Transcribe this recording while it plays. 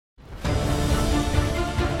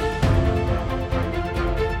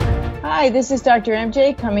Hi, this is Dr.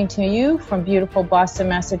 MJ coming to you from beautiful Boston,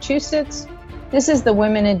 Massachusetts. This is the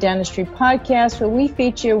Women in Dentistry podcast, where we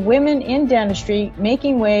feature women in dentistry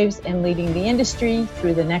making waves and leading the industry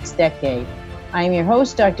through the next decade. I am your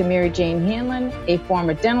host, Dr. Mary Jane Hanlon, a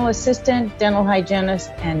former dental assistant, dental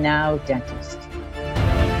hygienist, and now dentist.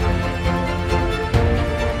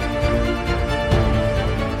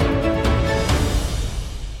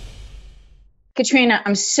 Katrina,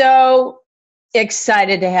 I'm so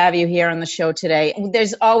excited to have you here on the show today.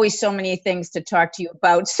 There's always so many things to talk to you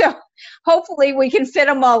about, so hopefully we can fit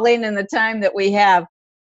them all in the time that we have.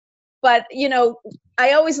 But,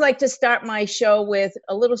 I always like to start my show with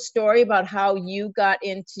a little story about how you got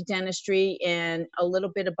into dentistry and a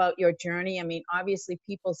little bit about your journey. I mean, obviously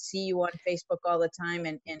people see you on Facebook all the time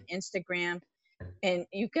and Instagram, and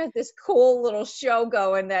you've got this cool little show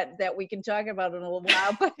going that we can talk about in a little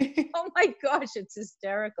while. But oh my gosh, it's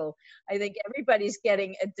hysterical. I think everybody's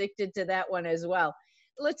getting addicted to that one as well.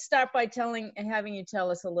 Let's start by having you tell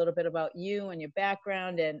us a little bit about you and your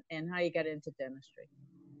background and how you got into dentistry.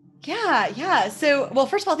 Yeah. So, well,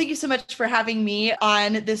 first of all, thank you so much for having me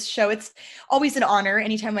on this show. It's always an honor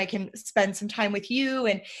anytime I can spend some time with you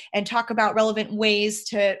and talk about relevant ways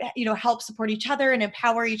to, help support each other and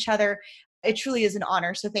empower each other. It truly is an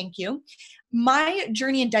honor. So thank you. My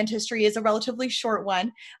journey in dentistry is a relatively short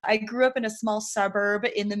one. I grew up in a small suburb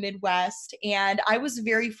in the Midwest, and I was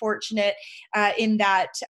very fortunate in that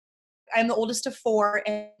I'm the oldest of four,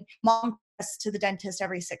 and mom goes to the dentist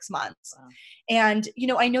every 6 months. Wow. And,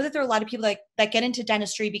 I know that there are a lot of people that get into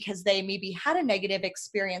dentistry because they maybe had a negative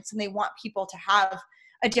experience and they want people to have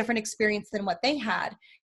a different experience than what they had.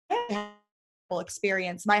 I had a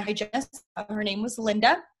experience. My hygienist, her name was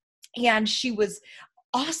Linda, and she was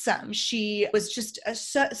awesome. She was just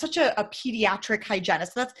such a pediatric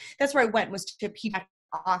hygienist. That's where I went, was to a pediatric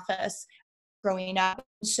office growing up.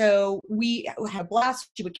 So we had a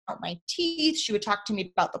blast. She would count my teeth. She would talk to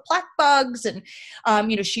me about the plaque bugs, and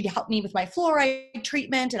she'd help me with my fluoride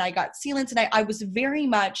treatment, and I got sealants, and I was very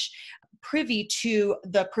much privy to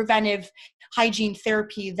the preventive hygiene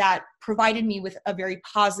therapy that provided me with a very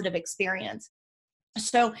positive experience.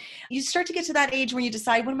 So you start to get to that age where you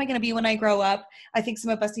decide, what am I going to be when I grow up? I think some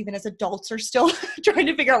of us, even as adults, are still trying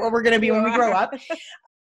to figure out what we're going to be when we grow up.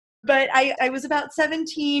 But I was about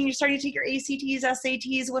 17. You're starting to take your ACTs,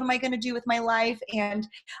 SATs. What am I going to do with my life? And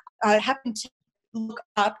I happened to look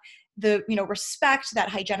up the respect that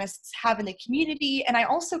hygienists have in the community. And I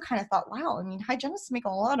also kind of thought, wow, I mean, hygienists make a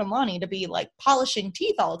lot of money to be like polishing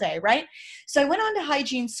teeth all day, right? So I went on to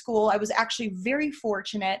hygiene school. I was actually very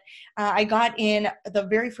fortunate. I got in the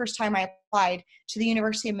very first time I applied to the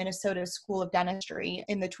University of Minnesota School of Dentistry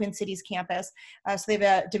in the Twin Cities campus. So they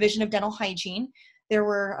have a division of dental hygiene. There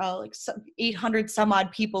were 800 some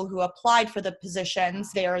odd people who applied for the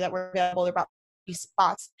positions there that were available. There were about 30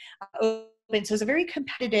 spots open. So it was a very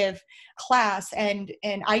competitive class. And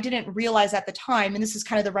I didn't realize at the time, and this is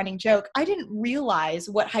kind of the running joke, I didn't realize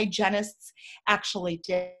what hygienists actually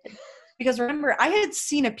did. Because remember, I had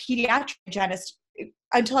seen a pediatric hygienist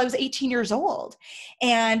until I was 18 years old.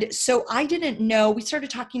 And so I didn't know. We started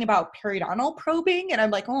talking about periodontal probing, and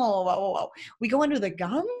I'm like, oh, we go under the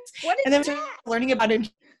gums? What is and then that? Learning about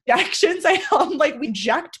injections. I'm like, we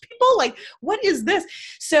inject people? Like, what is this?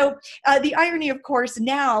 So the irony, of course,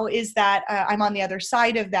 now is that I'm on the other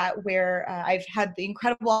side of that, where I've had the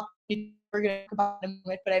incredible opportunity, we're going to talk about it in a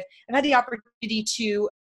minute, but I've had the opportunity to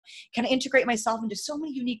kind of integrate myself into so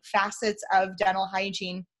many unique facets of dental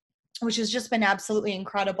hygiene, which has just been absolutely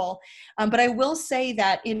incredible. But I will say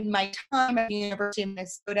that in my time at the University of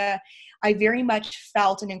Minnesota, I very much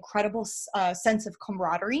felt an incredible sense of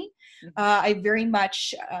camaraderie. I very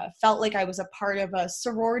much felt like I was a part of a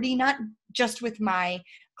sorority, not just with my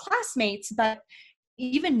classmates, but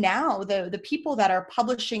even now, the people that are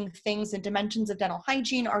publishing things in Dimensions of Dental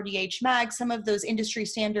Hygiene, RDH Mag, some of those industry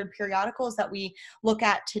standard periodicals that we look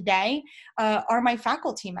at today are my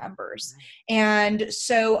faculty members. And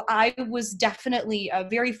so I was definitely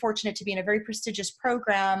very fortunate to be in a very prestigious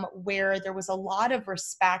program where there was a lot of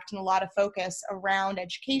respect and a lot of focus around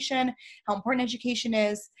education, how important education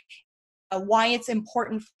is, why it's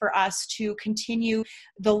important for us to continue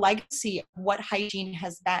the legacy of what hygiene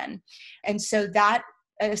has been. And so that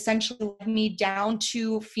essentially led me down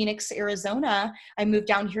to Phoenix, Arizona. I moved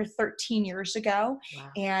down here 13 years ago.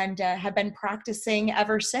 Wow. And have been practicing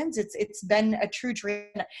ever since. It's been a true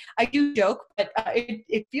dream. I do joke, but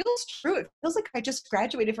it feels true. It feels like I just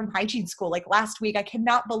graduated from hygiene school like last week. I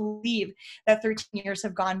cannot believe that 13 years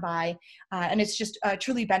have gone by. And it's just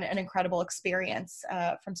truly been an incredible experience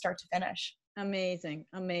from start to finish. Amazing,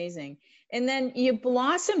 amazing. And then you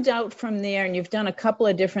blossomed out from there and you've done a couple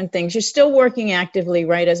of different things. You're still working actively,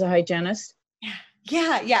 right, as a hygienist?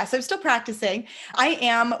 Yeah. So I'm still practicing. I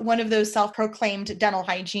am one of those self-proclaimed dental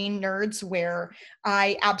hygiene nerds where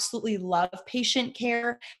I absolutely love patient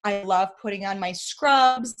care. I love putting on my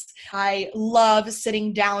scrubs. I love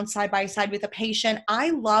sitting down side by side with a patient.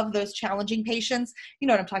 I love those challenging patients. You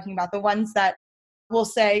know what I'm talking about, the ones that will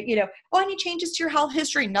say, oh, any changes to your health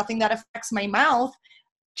history, nothing that affects my mouth.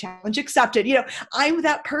 Challenge accepted. I'm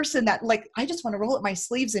that person that I just want to roll up my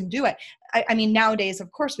sleeves and do it. I mean, nowadays, of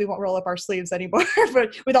course, we won't roll up our sleeves anymore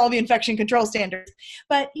but with all the infection control standards.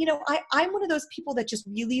 But, I'm one of those people that just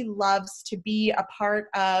really loves to be a part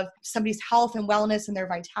of somebody's health and wellness and their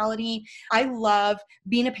vitality. I love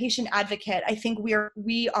being a patient advocate. I think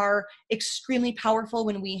we are extremely powerful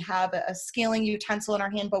when we have a scaling utensil in our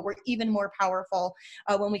hand, but we're even more powerful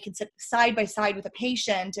when we can sit side by side with a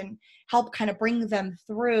patient and help kind of bring them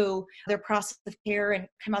through their process of care and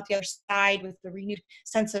come out the other side with the renewed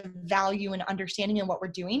sense of value and understanding in what we're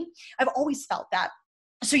doing. I've always felt that.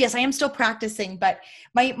 So yes, I am still practicing, but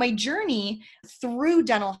my journey through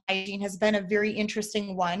dental hygiene has been a very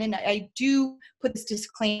interesting one. And I do put this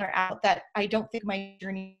disclaimer out that I don't think my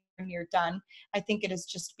journey is near done. I think it has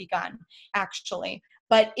just begun, actually.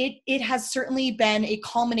 But it has certainly been a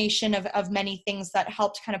culmination of many things that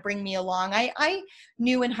helped kind of bring me along. I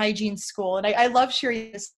knew in hygiene school, and I love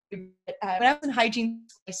sharing this. When I was in hygiene,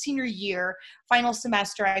 my senior year, final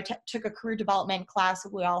semester, I took a career development class.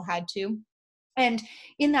 We all had to. And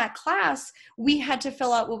in that class, we had to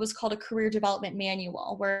fill out what was called a career development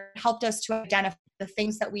manual, where it helped us to identify the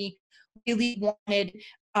things that we really wanted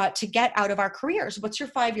to get out of our careers. What's your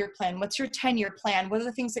 5-year plan? What's your 10-year plan? What are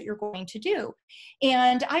the things that you're going to do?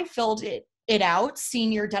 And I filled it out.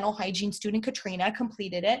 Senior dental hygiene student Katrina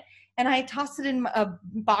completed it. And I tossed it in a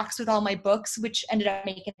box with all my books, which ended up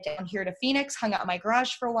making it down here to Phoenix, hung out in my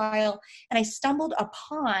garage for a while. And I stumbled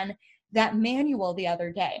upon that manual the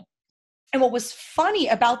other day. And what was funny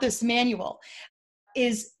about this manual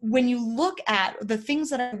is when you look at the things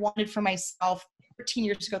that I wanted for myself 13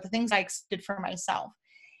 years ago, the things I expected for myself,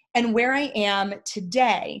 and where I am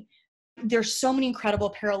today, there's so many incredible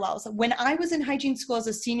parallels. When I was in hygiene school as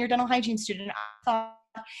a senior dental hygiene student, I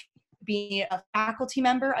thought being a faculty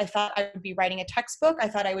member, I thought I would be writing a textbook. I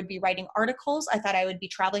thought I would be writing articles. I thought I would be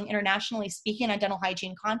traveling internationally speaking on dental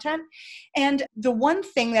hygiene content. And the one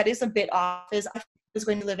thing that is a bit off is I was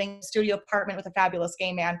going to live in a studio apartment with a fabulous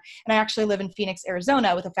gay man. And I actually live in Phoenix,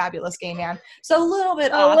 Arizona with a fabulous gay man. So a little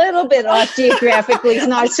bit off. A little bit off geographically is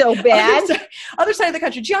not so bad. Other side of the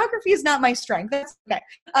country. Geography is not my strength. That's okay.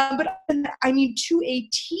 But I mean, to a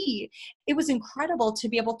T, it was incredible to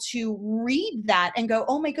be able to read that and go,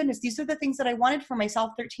 oh my goodness, these are the things that I wanted for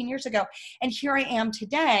myself 13 years ago. And here I am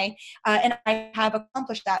today. And I have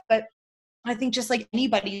accomplished that. But I think just like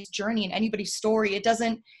anybody's journey and anybody's story,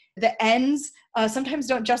 the ends sometimes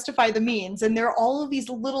don't justify the means. And there are all of these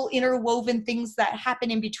little interwoven things that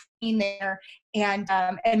happen in between there. And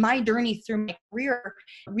my journey through my career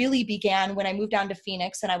really began when I moved down to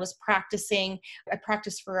Phoenix and I was practicing. I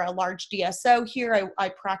practiced for a large DSO here. I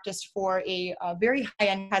practiced for a very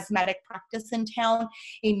high-end cosmetic practice in town,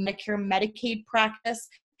 a Medicare Medicaid practice.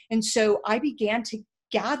 And so I began to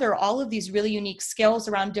gather all of these really unique skills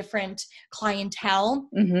around different clientele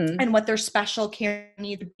and what their special care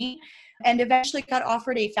needs would be. And eventually got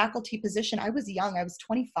offered a faculty position. I was young. I was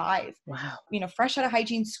 25. Wow. Fresh out of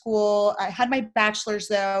hygiene school. I had my bachelor's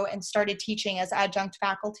though and started teaching as adjunct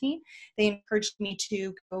faculty. They encouraged me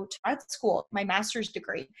to go to grad school, my master's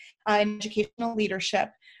degree in educational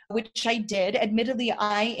leadership, which I did. Admittedly,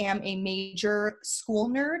 I am a major school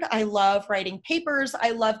nerd. I love writing papers.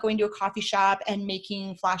 I love going to a coffee shop and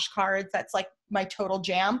making flashcards. That's like my total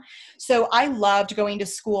jam. So I loved going to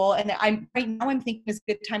school, and right now I'm thinking it's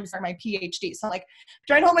a good time to start my PhD. So I'm like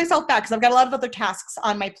trying to hold myself back because I've got a lot of other tasks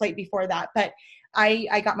on my plate before that. But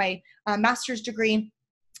I got my master's degree,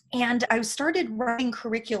 and I started writing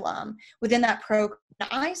curriculum within that program.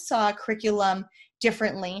 I saw curriculum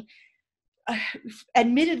differently.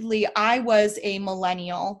 Admittedly, I was a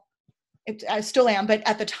millennial. I still am, but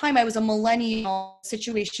at the time I was a millennial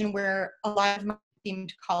situation where a lot of my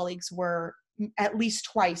esteemed colleagues were at least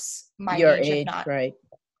twice my Your age, age, if not. right.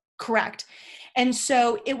 Correct. And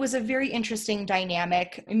so it was a very interesting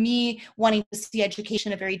dynamic, me wanting to see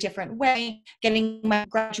education a very different way, getting my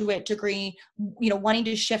graduate degree, wanting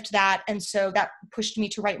to shift that. And so that pushed me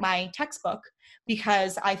to write my textbook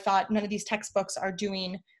because I thought none of these textbooks are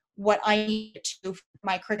doing what I need to for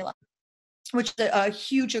my curriculum. which is a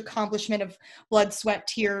huge accomplishment of blood, sweat,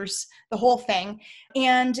 tears, the whole thing,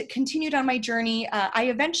 and continued on my journey. I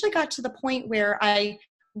eventually got to the point where I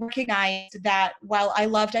recognized that while I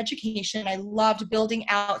loved education, I loved building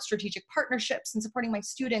out strategic partnerships and supporting my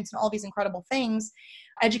students and all these incredible things,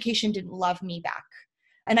 education didn't love me back.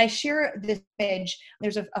 And I share this image.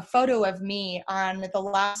 There's a photo of me on the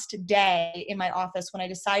last day in my office when I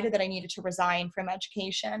decided that I needed to resign from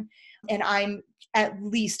education. And I'm at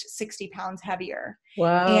least 60 pounds heavier.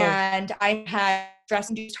 Wow. And I had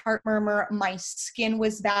stress-induced heart murmur. My skin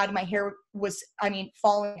was bad. My hair was,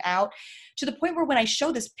 falling out to the point where when I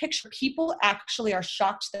show this picture, people actually are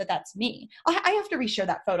shocked that that's me. I have to reshare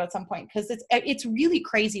that photo at some point because it's really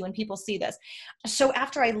crazy when people see this. So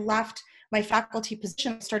after I left my faculty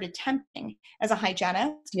position, I started temping as a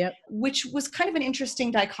hygienist, which was kind of an interesting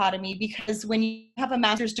dichotomy because when you have a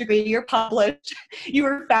master's degree, you're published, you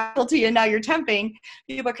were faculty, and now you're temping,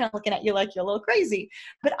 people are kind of looking at you like you're a little crazy.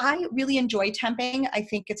 But I really enjoy temping. I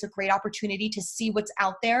think it's a great opportunity to see what's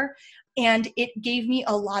out there. And it gave me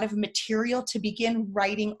a lot of material to begin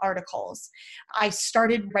writing articles. I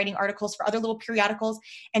started writing articles for other little periodicals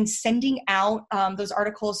and sending out those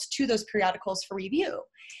articles to those periodicals for review.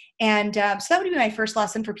 And so that would be my first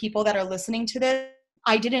lesson for people that are listening to this.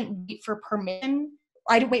 I didn't wait for permission.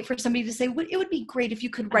 I didn't wait for somebody to say, it would be great if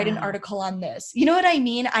you could write an article on this. You know what I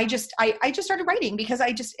mean? I just started writing because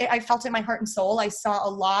I felt it in my heart and soul. I saw a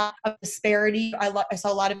lot of disparity. I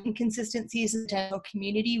saw a lot of inconsistencies in the dental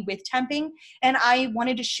community with temping, and I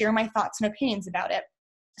wanted to share my thoughts and opinions about it.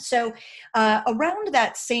 So around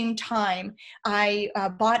that same time, I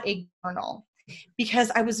bought a journal, because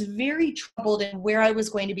I was very troubled in where I was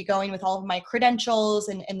going to be going with all of my credentials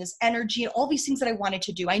and this energy and all these things that I wanted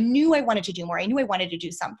to do. I knew I wanted to do more. I knew I wanted to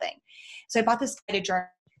do something. So I bought this guided journal.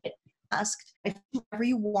 It asked, if you whatever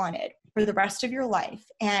you wanted for the rest of your life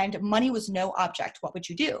and money was no object, what would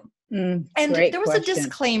you do? And there was a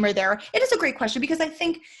disclaimer there. It is a great question because I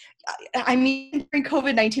think, during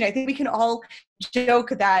COVID-19, I think we can all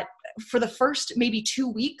joke that for the first maybe 2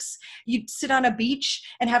 weeks, you'd sit on a beach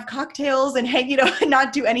and have cocktails and hang, and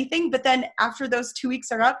not do anything. But then after those 2 weeks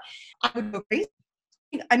are up, I would go crazy.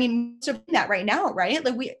 So that right now, right?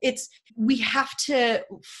 Like we have to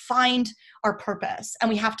find our purpose, and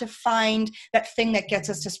we have to find that thing that gets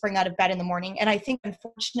us to spring out of bed in the morning. And I think,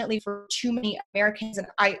 unfortunately, for too many Americans, and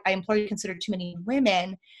I employ to consider too many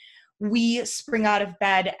women, we spring out of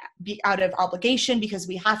bed out of obligation because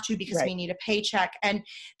we have to, because we need a paycheck, and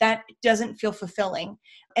that doesn't feel fulfilling.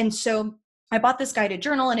 And so I bought this guided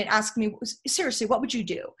journal, and it asked me, seriously, what would you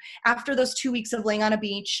do after those 2 weeks of laying on a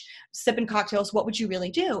beach, sipping cocktails? What would you really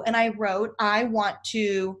do? And I wrote, I want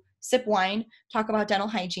to sip wine, talk about dental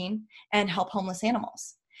hygiene, and help homeless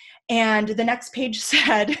animals. And the next page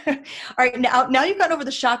said, all right, now you've gotten over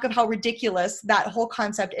the shock of how ridiculous that whole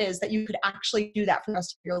concept is, that you could actually do that for the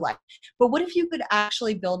rest of your life. But what if you could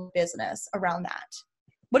actually build a business around that?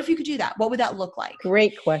 What if you could do that? What would that look like?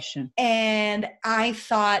 Great question. And I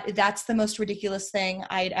thought that's the most ridiculous thing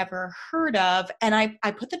I'd ever heard of. And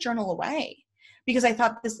I put the journal away because I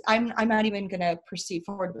thought I'm not even going to proceed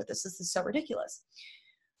forward with this. This is so ridiculous.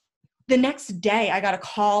 The next day, I got a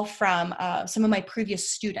call from some of my previous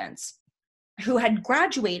students who had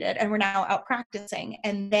graduated and were now out practicing,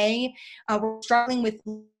 and they were struggling with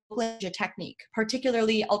technique,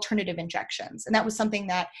 particularly alternative injections. And that was something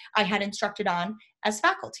that I had instructed on as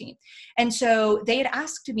faculty. And so they had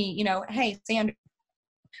asked me, hey, Sanders,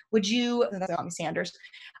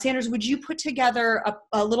 Sanders, would you put together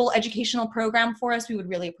a little educational program for us? We would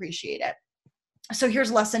really appreciate it. So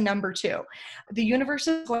here's lesson number 2. The universe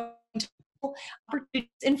is going to put opportunities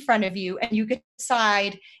in front of you, and you can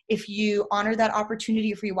decide if you honor that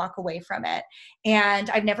opportunity or if you walk away from it. And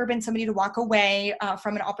I've never been somebody to walk away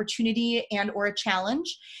from an opportunity and or a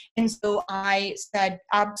challenge. And so I said,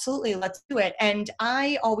 absolutely, let's do it. And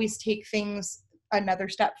I always take things another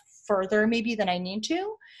step further maybe than I need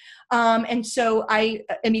to. And so I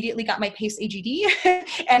immediately got my PACE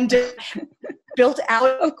AGD and built out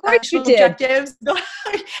of course you did. Objectives.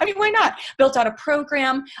 Why not? Built out a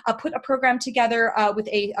program, put a program together with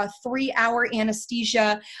a 3-hour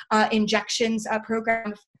anesthesia injections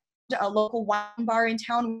program, a local wine bar in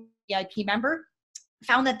town, VIP member.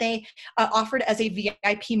 Found that they offered as a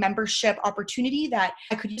VIP membership opportunity that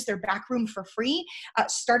I could use their back room for free,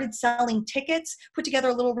 started selling tickets, put together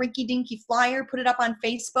a little rinky-dinky flyer, put it up on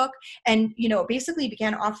Facebook, and basically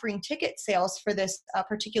began offering ticket sales for this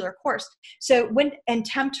particular course. So went and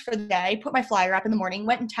temped for the day, put my flyer up in the morning,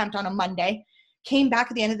 went and temped on a Monday, came back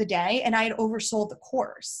at the end of the day, and I had oversold the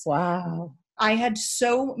course. Wow. I had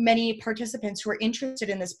so many participants who were interested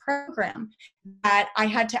in this program that I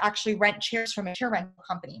had to actually rent chairs from a chair rental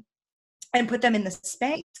company and put them in the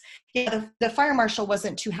space. Yeah, the fire marshal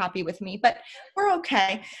wasn't too happy with me, but we're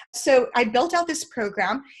okay. So I built out this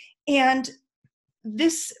program, and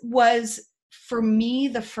this was, for me,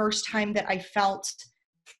 the first time that I felt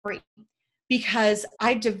free, because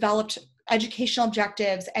I developed educational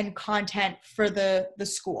objectives and content for the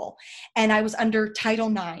school. And I was under Title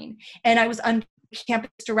IX, and I was under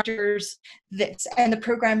campus directors this, and the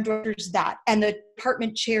program directors that, and the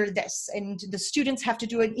department chair this, and the students have to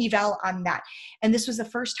do an eval on that. And this was the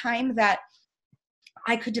first time that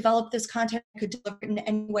I could develop this content, I could deliver it in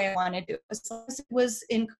any way I wanted to, as long as it was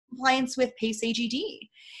in compliance with PACE AGD.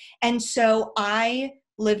 And so I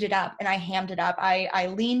lived it up and I hammed it up.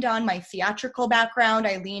 I leaned on my theatrical background.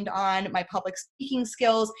 I leaned on my public speaking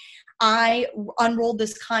skills. I unrolled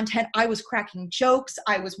this content. I was cracking jokes.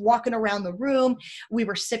 I was walking around the room. We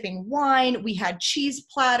were sipping wine. We had cheese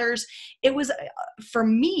platters. It was, for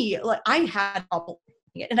me, like, I had a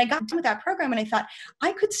it. And I got done with that program and I thought,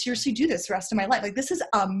 I could seriously do this the rest of my life. Like, this is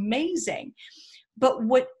amazing. But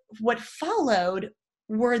what followed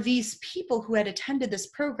were these people who had attended this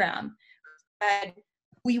program who said,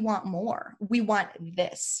 we want more. We want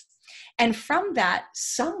this. And from that,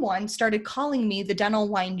 someone started calling me the dental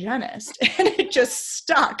wine hygienist, and it just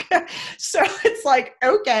stuck. So it's like,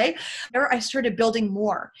 okay. There I started building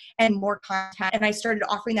more and more content, and I started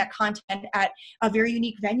offering that content at very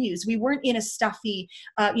unique venues. We weren't in a stuffy,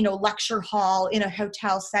 lecture hall in a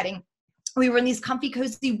hotel setting. We were in these comfy,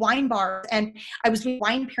 cozy wine bars, and I was doing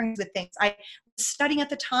wine pairings with things. I was studying at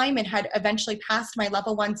the time and had eventually passed my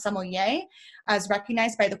level 1 sommelier as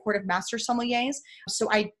recognized by the Court of Master Sommeliers. So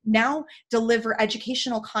I now deliver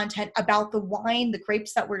educational content about the wine, the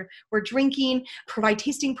grapes that we're drinking, provide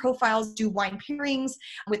tasting profiles, do wine pairings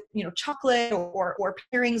with chocolate or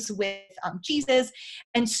pairings with cheeses.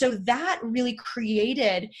 And so that really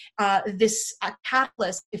created this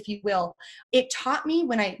catalyst, if you will. It taught me,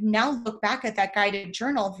 when I now look back at that guided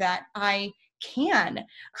journal, that I can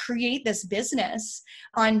create this business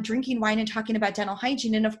on drinking wine and talking about dental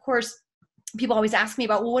hygiene. And of course, people always ask me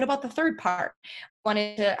about, well, what about the third part? I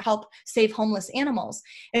wanted to help save homeless animals.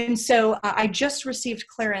 And so I just received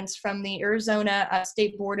clearance from the Arizona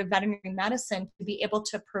State Board of Veterinary Medicine to be able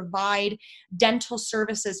to provide dental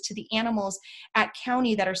services to the animals at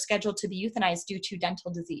county that are scheduled to be euthanized due to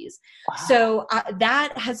dental disease. Wow. So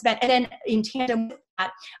that has been, and then in tandem with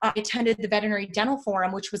that, I attended the Veterinary Dental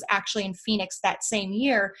Forum, which was actually in Phoenix that same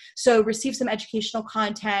year. So received some educational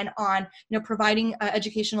content on, providing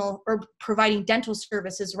educational, or providing dental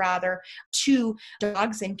services rather, to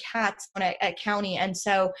dogs and cats at county. And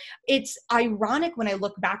so it's ironic when I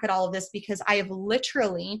look back at all of this, because I have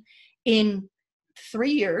literally, in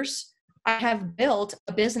 3 years, I have built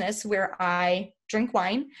a business where I drink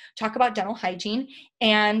wine, talk about dental hygiene,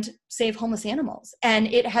 and save homeless animals. And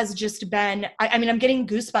it has just been, I'm getting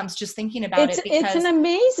goosebumps just thinking about it. It's an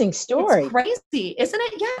amazing story. It's crazy, isn't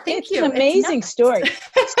it? Yeah, thank you. It's an amazing story.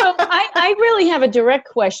 So I really have a direct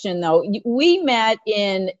question, though. We met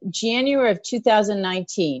in January of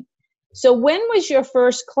 2019. So when was your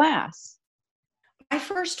first class? My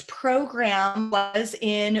first program was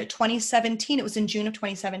in 2017. It was in June of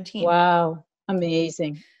 2017. Wow.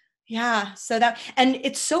 Amazing. Yeah. So and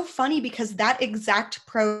it's so funny because that exact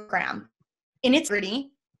program, in its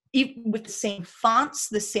pretty, with the same fonts,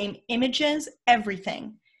 the same images,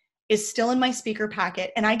 everything, is still in my speaker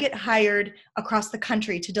packet. And I get hired across the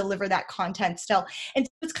country to deliver that content still. And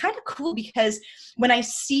so it's kind of cool, because when I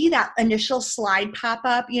see that initial slide pop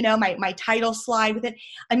up, my title slide with it,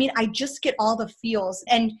 I just get all the feels.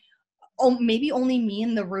 And maybe only me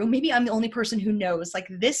in the room, maybe I'm the only person who knows, like,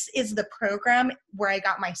 this is the program where I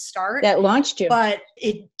got my start. That launched you. But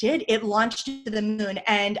it launched to the moon.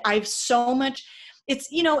 And I've so much, it's,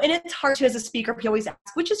 and it's hard to, as a speaker, you always ask,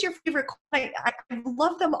 which is your favorite? I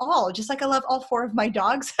love them all, just like I love all 4 of my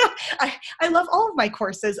dogs. I love all of my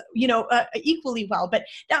courses, equally well. But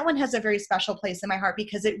that one has a very special place in my heart,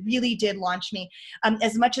 because it really did launch me.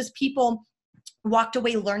 As much as people walked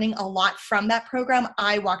away learning a lot from that program,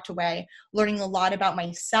 I walked away learning a lot about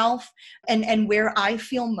myself and where I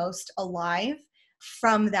feel most alive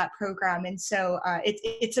from that program. And so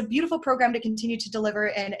it's a beautiful program to continue to deliver,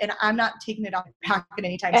 and I'm not taking it off the packet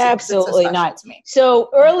anytime soon. Absolutely not. So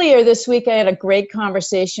earlier this week, I had a great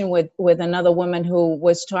conversation with another woman who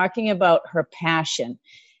was talking about her passion,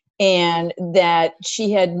 and that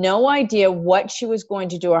she had no idea what she was going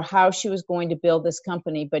to do or how she was going to build this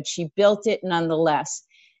company, but she built it nonetheless.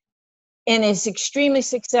 and is extremely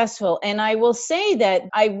successful. And I will say that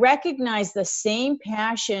I recognize the same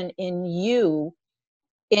passion in you,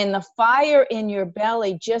 in the fire in your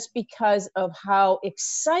belly, just because of how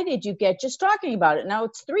excited you get just talking about it. Now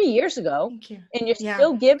it's 3 years ago Thank you. and you're Yeah.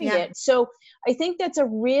 still giving Yeah. it. So I think that's a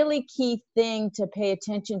really key thing to pay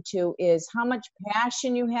attention to, is how much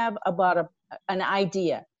passion you have about an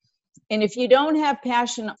idea. And if you don't have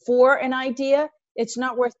passion for an idea, it's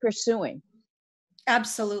not worth pursuing.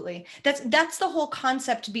 Absolutely. That's the whole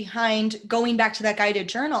concept behind going back to that guided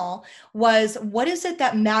journal, was what is it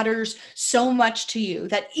that matters so much to you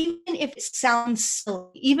that even if it sounds silly,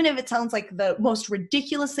 even if it sounds like the most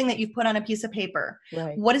ridiculous thing that you've put on a piece of paper,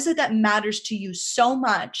 Right. What is it that matters to you so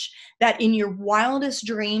much that in your wildest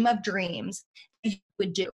dream of dreams you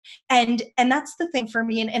would do? And that's the thing for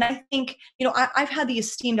me. And I think, I've had the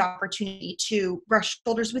esteemed opportunity to brush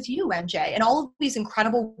shoulders with you, MJ, and all of these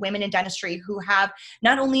incredible women in dentistry who have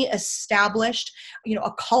not only established,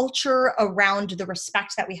 a culture around the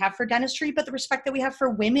respect that we have for dentistry, but the respect that we have for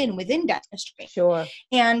women within dentistry. Sure.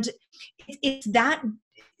 And it's that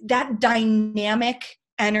dynamic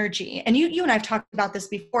energy. And you and I've talked about this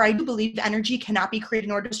before. I do believe energy cannot be created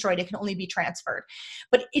nor destroyed. It can only be transferred.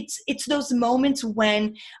 But it's those moments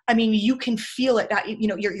when, you can feel it, that,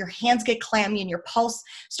 your hands get clammy and your pulse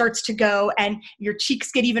starts to go and your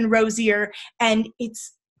cheeks get even rosier. And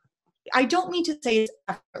I don't mean to say it's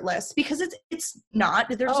effortless, because it's not.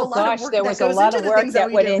 There's a lot of work there that was goes a lot into of the work things that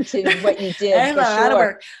we went do. into what you did. There's For a lot of sure.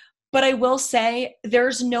 work. But I will say,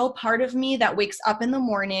 there's no part of me that wakes up in the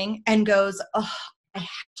morning and goes, oh, I have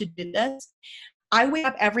to do this. I wake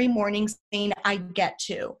up every morning saying I get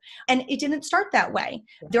to. And it didn't start that way.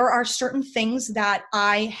 There are certain things that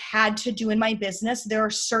I had to do in my business. There are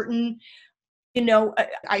certain,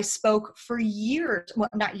 I spoke for years, well,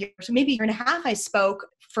 not years, maybe a year and a half, I spoke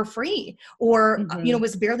for free, or,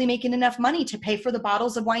 was barely making enough money to pay for the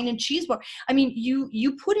bottles of wine and cheese.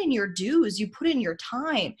 You put in your dues, you put in your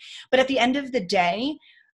time. But at the end of the day,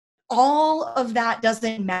 all of that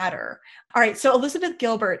doesn't matter. All right. So Elizabeth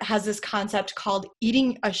Gilbert has this concept called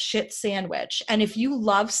eating a shit sandwich. And if you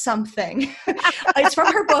love something, it's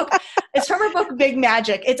from her book. It's from her book, Big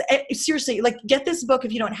Magic. It's seriously, like, get this book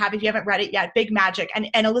if you don't have it, if you haven't read it yet, Big Magic. And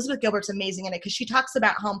Elizabeth Gilbert's amazing in it, because she talks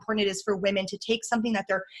about how important it is for women to take something that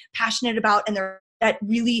they're passionate about and that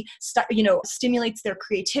really, stimulates their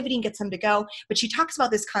creativity and gets them to go. But she talks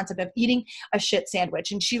about this concept of eating a shit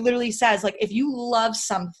sandwich. And she literally says, like, if you love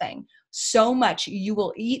something so much, you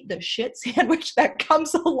will eat the shit sandwich that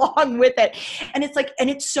comes along with it. And it's like, and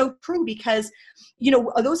it's so true, because,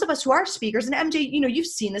 those of us who are speakers, and MJ, you've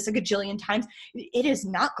seen this a gajillion times, it is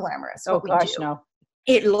not glamorous what we do. No.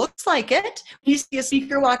 It looks like it. You see a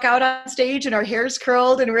speaker walk out on stage and our hair's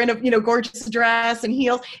curled and we're in a gorgeous dress and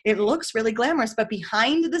heels. It looks really glamorous, but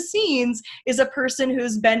behind the scenes is a person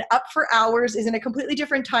who's been up for hours, is in a completely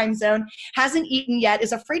different time zone, hasn't eaten yet,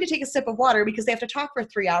 is afraid to take a sip of water because they have to talk for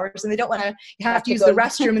 3 hours and they don't want to have to use the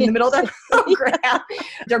restroom in the middle of the program.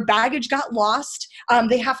 Their baggage got lost.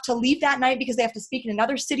 They have to leave that night because they have to speak in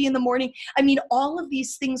another city in the morning. All of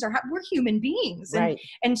these things we're human beings. Right.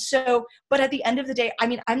 And so, but at the end of the day,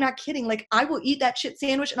 I'm not kidding. Like, I will eat that shit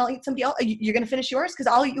sandwich and I'll eat somebody else. You're going to finish yours? Because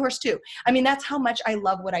I'll eat yours too. That's how much I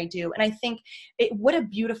love what I do. And I think what a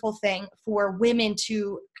beautiful thing for women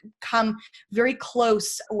to come very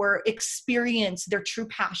close or experience their true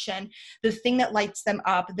passion, the thing that lights them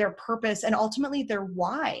up, their purpose, and ultimately their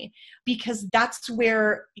why, because that's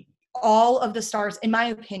where all of the stars, in my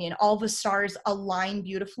opinion, all the stars align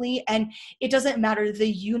beautifully. And it doesn't matter. The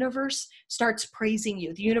universe starts praising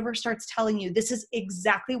you. The universe starts telling you, this is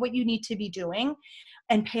exactly what you need to be doing,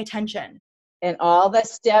 and pay attention. And all the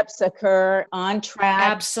steps occur on track.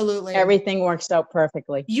 Absolutely. Everything works out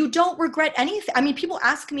perfectly. You don't regret anything. People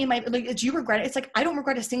ask me, do you regret it? It's like, I don't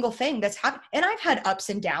regret a single thing that's happened. And I've had ups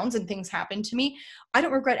and downs and things happen to me. I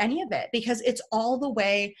don't regret any of it, because it's all the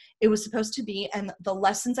way it was supposed to be. And the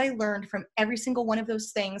lessons I learned from every single one of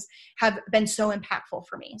those things have been so impactful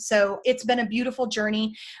for me. So it's been a beautiful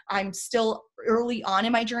journey. I'm still early on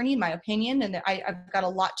in my journey, in my opinion, and I've got a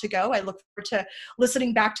lot to go. I look forward to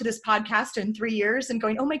listening back to this podcast in 3 years and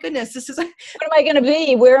going, oh my goodness, this is what am I going to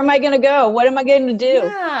be? Where am I going to go? What am I going to do?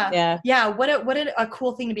 Yeah. What a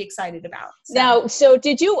cool thing to be excited about. So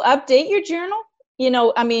did you update your journal?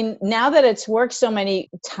 Now that it's worked so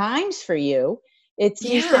many times for you, it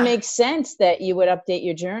seems to make sense that you would update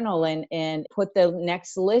your journal and put the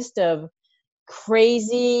next list of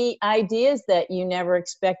crazy ideas that you never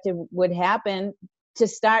expected would happen, to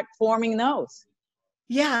start forming those.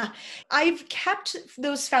 Yeah, I've kept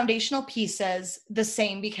those foundational pieces the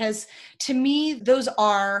same because to me, those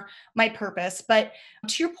are my purpose. But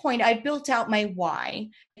to your point, I've built out my why.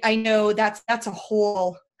 I know that's a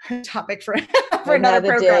whole topic for, for another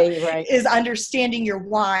Another program, day, right? is understanding your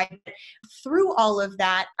why. Through all of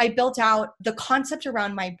that, I built out the concept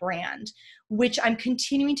around my brand, which I'm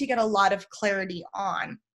continuing to get a lot of clarity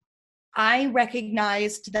on. I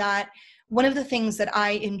recognized that one of the things that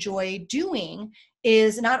I enjoy doing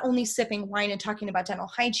is not only sipping wine and talking about dental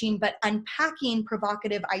hygiene, but unpacking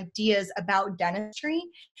provocative ideas about dentistry,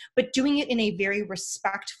 but doing it in a very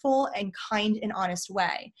respectful and kind and honest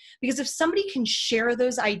way. Because if somebody can share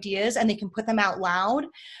those ideas and they can put them out loud,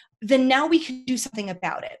 then now we can do something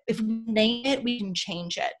about it. If we name it, we can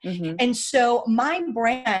change it. Mm-hmm. And so my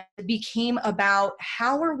brand became about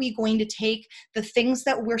how are we going to take the things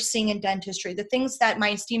that we're seeing in dentistry, the things that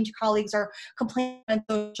my esteemed colleagues are complaining on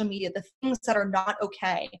social media, the things that are not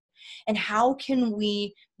okay, and how can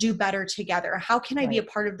we do better together? How can I be a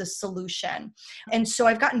part of the solution? And so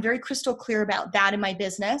I've gotten very crystal clear about that in my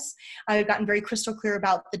business. I've gotten very crystal clear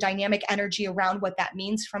about the dynamic energy around what that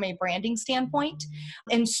means from a branding standpoint.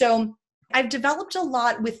 And so I've developed a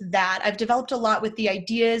lot with that. I've developed a lot with the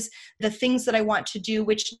ideas, the things that I want to do,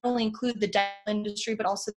 which not only include the dental industry, but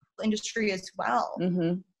also the industry as well.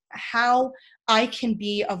 Mm-hmm. How I can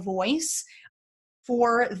be a voice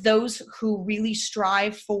for those who really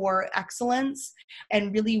strive for excellence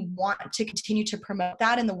and really want to continue to promote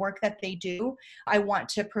that in the work that they do. I want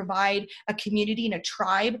to provide a community and a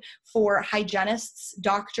tribe for hygienists,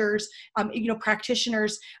 doctors,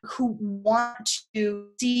 practitioners who want to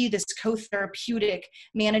see this co-therapeutic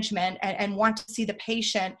management and want to see the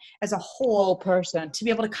patient as a whole person to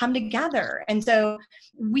be able to come together. And so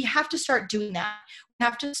we have to start doing that. We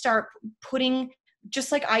have to start putting,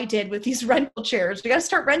 just like I did with these rental chairs. We got to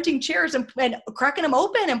start renting chairs and cracking them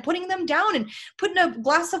open and putting them down and putting a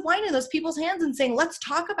glass of wine in those people's hands and saying, let's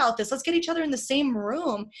talk about this. Let's get each other in the same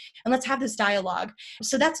room and let's have this dialogue.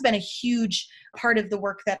 So that's been a huge part of the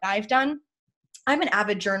work that I've done. I'm an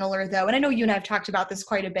avid journaler though, and I know you and I have talked about this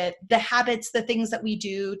quite a bit, the habits, the things that we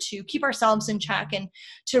do to keep ourselves in check and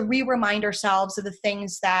to remind ourselves of the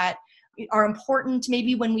things that are important,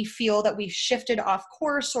 maybe when we feel that we've shifted off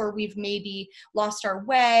course or we've maybe lost our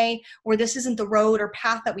way or this isn't the road or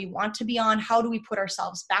path that we want to be on. How do we put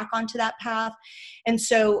ourselves back onto that path? And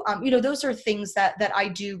so, those are things that I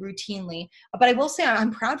do routinely. But I will say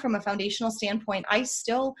I'm proud from a foundational standpoint. I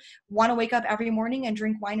still want to wake up every morning and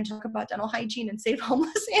drink wine and talk about dental hygiene and save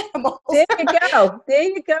homeless animals. There you go. There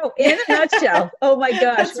you go. In a nutshell. Oh my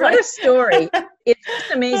gosh. That's what right. a story. It's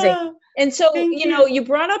just amazing. And so, you. You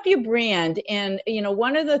brought up your brand, and,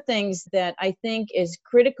 one of the things that I think is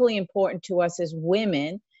critically important to us as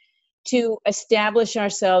women to establish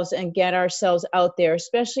ourselves and get ourselves out there,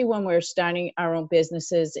 especially when we're starting our own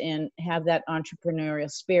businesses and have that entrepreneurial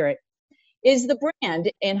spirit, is the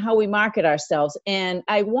brand and how we market ourselves. And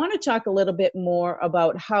I want to talk a little bit more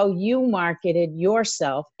about how you marketed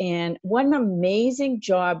yourself and what an amazing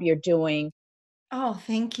job you're doing. Oh,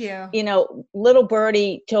 thank you. Little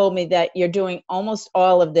birdie told me that you're doing almost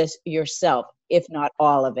all of this yourself, if not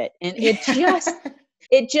all of it. And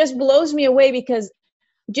it just blows me away, because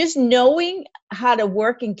just knowing how to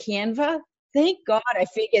work in Canva, thank God I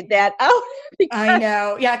figured that out. I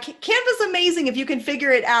know. Yeah. Canva's amazing if you can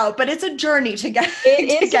figure it out, but it's a journey to get,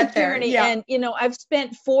 it is get a there. journey. Yeah. And, I've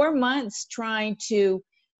spent 4 months trying to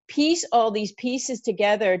piece all these pieces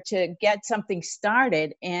together to get something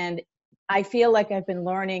started. And I feel like I've been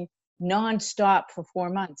learning nonstop for 4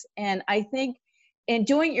 months. And I think in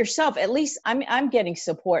doing it yourself, at least I'm getting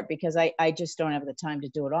support, because I just don't have the time to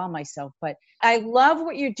do it all myself. But I love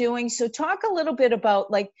what you're doing. So talk a little bit about,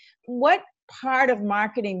 like, what part of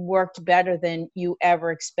marketing worked better than you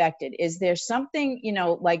ever expected? Is there something,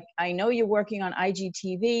 like, I know you're working on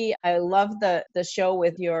IGTV. I love the show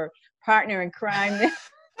with your partner in crime.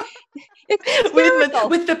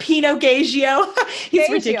 with the Pinot Grigio. He's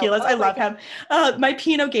Grigio. ridiculous. Oh, I love him. My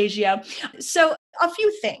Pinot Grigio. So a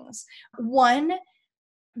few things. One,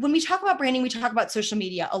 when we talk about branding, we talk about social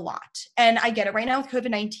media a lot. And I get it. Right now with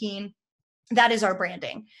COVID-19, that is our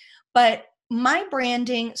branding. But my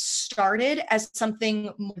branding started as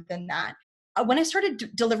something more than that. When I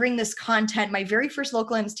started delivering this content, my very first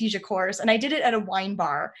local anesthesia course, and I did it at a wine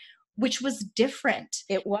bar, which was different.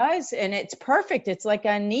 It was, and it's perfect. It's like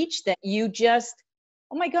a niche that you just,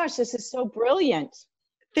 oh my gosh, this is so brilliant.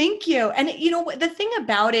 Thank you. And the thing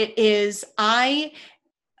about it is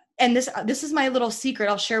and this is my little secret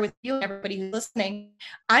I'll share with you and everybody who's listening.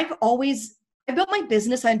 I built my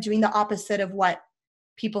business on doing the opposite of what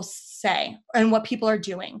people say and what people are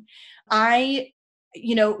doing. I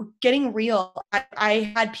getting real.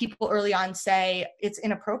 I had people early on say it's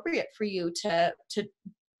inappropriate for you to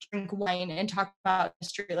drink wine and talk about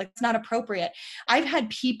history. Like, it's not appropriate. I've had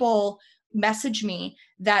people message me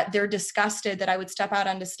that they're disgusted that I would step out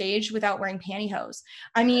onto stage without wearing pantyhose.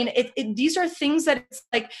 I mean, these are things that it's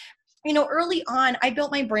like, early on, I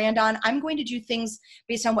built my brand on, I'm going to do things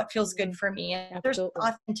based on what feels good for me. And there's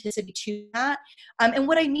authenticity to that. And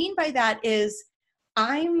what I mean by that is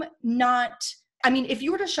if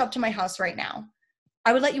you were to show up to my house right now,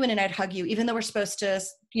 I would let you in and I'd hug you, even though we're supposed to,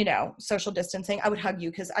 social distancing. I would hug you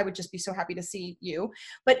because I would just be so happy to see you.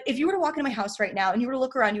 But if you were to walk into my house right now and you were to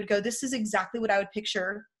look around, you would go, this is exactly what I would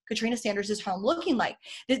picture Katrina Sanders' home looking like.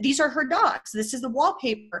 These are her dogs. This is the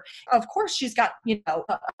wallpaper. Of course, she's got,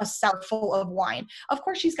 a cellar full of wine. Of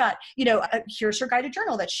course, she's got, here's her guided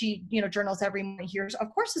journal that she, journals every morning. Here's, of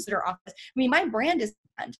course, is her office. I mean, my brand is,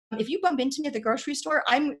 if you bump into me at the grocery store,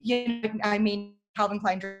 Calvin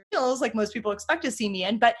Klein deals like most people expect to see me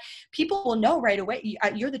in, but people will know right away,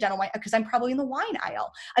 you're the dental wine, because I'm probably in the wine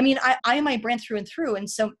aisle. I mean, I am my brand through and through. And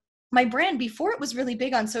so my brand, before it was really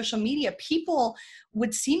big on social media, people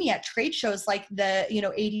would see me at trade shows like the,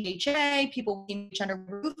 ADHA, people would see me under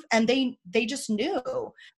roof, and they just knew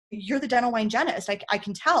you're the dental wine hygienist. I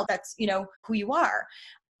can tell that's, who you are.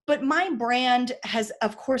 But my brand has,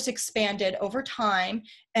 of course, expanded over time.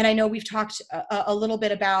 And I know we've talked a little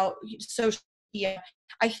bit about social media.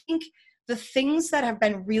 I think the things that have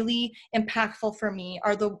been really impactful for me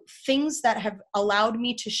are the things that have allowed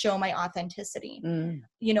me to show my authenticity.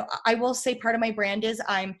 I will say part of my brand is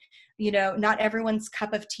I'm, not everyone's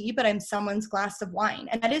cup of tea, but I'm someone's glass of wine.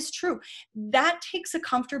 And that is true. That takes a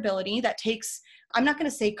comfortability. That takes, I'm not going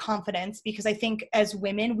to say confidence, because I think as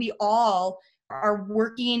women, we all are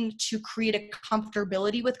working to create a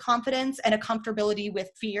comfortability with confidence and a comfortability with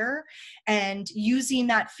fear, and using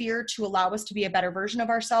that fear to allow us to be a better version of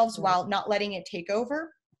ourselves while not letting it take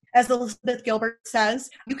over. As Elizabeth Gilbert says,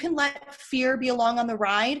 you can let fear be along on the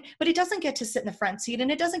ride, but it doesn't get to sit in the front seat,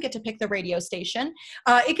 and it doesn't get to pick the radio station.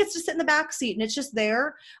 It gets to sit in the back seat, and it's just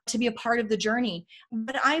there to be a part of the journey.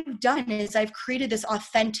 What I've done is I've created this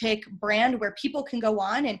authentic brand where people can go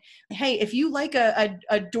on and, hey, if you like a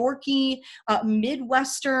dorky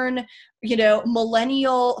Midwestern,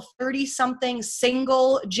 millennial 30-something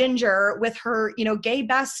single ginger with her, gay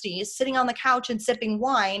besties sitting on the couch and sipping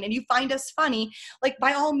wine, and you find us funny, like,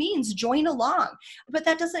 by all means, join along. But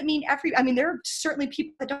that doesn't mean there are certainly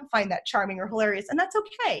people that don't find that charming or hilarious, and that's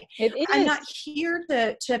okay. I'm not here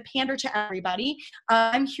to pander to everybody.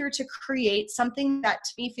 I'm here to create something that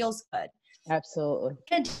to me feels good. Absolutely.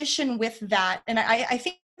 In addition with that, and I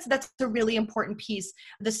think that's a really important piece.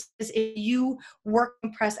 This is, if you work to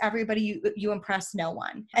impress everybody, you impress no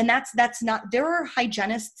one. And that's not, there are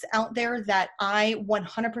hygienists out there that I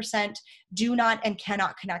 100% do not and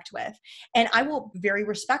cannot connect with. And I will very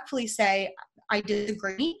respectfully say, I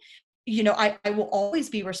disagree. I will always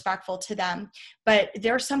be respectful to them, but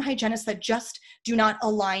there are some hygienists that just do not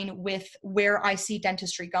align with where I see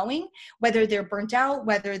dentistry going, whether they're burnt out,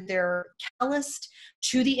 whether they're calloused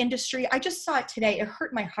to the industry. I just saw it today. It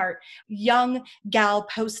hurt my heart. Young gal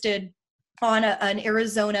posted on an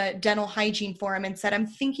Arizona dental hygiene forum and said, I'm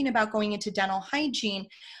thinking about going into dental hygiene.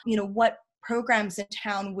 What programs in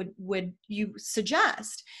town would you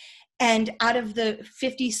suggest? And out of the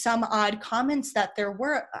 50 some odd comments that there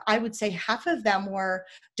were, I would say half of them were,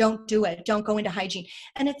 don't do it. Don't go into hygiene.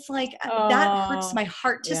 And it's like, that hurts my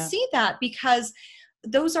heart to see that, because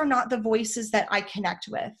those are not the voices that I connect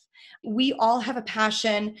with. We all have a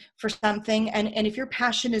passion for something. And if your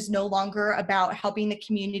passion is no longer about helping the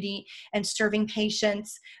community and serving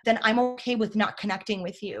patients, then I'm okay with not connecting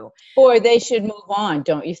with you. Or they should move on,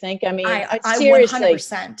 don't you think? I mean, seriously,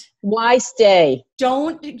 100%. Why stay?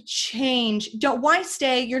 Don't change. Why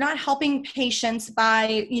stay? You're not helping patients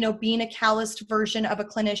by, being a calloused version of a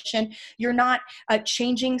clinician. You're not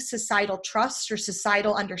changing societal trust or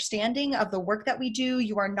societal understanding of the work that we do.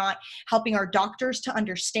 You are not helping our doctors to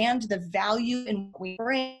understand the value in what we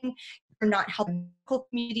bring. You're not helping the medical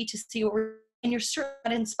community to see what we're, and you're certainly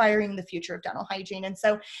not inspiring the future of dental hygiene. And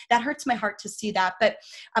so that hurts my heart to see that. But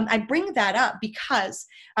I bring that up because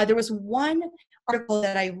there was one article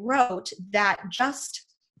that I wrote that just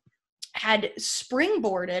had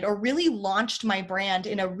springboarded or really launched my brand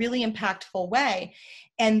in a really impactful way.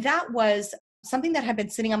 And that was something that had been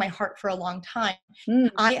sitting on my heart for a long time.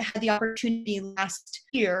 I had the opportunity last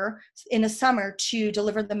year in the summer to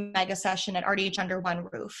deliver the mega session at RDH Under One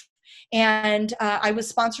Roof. And I was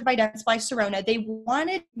sponsored by Dentist by Sirona. They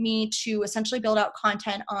wanted me to essentially build out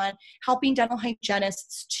content on helping dental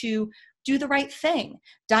hygienists to do the right thing,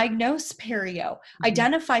 diagnose perio,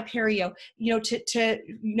 identify perio, to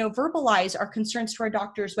verbalize our concerns to our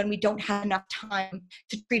doctors when we don't have enough time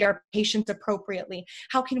to treat our patients appropriately.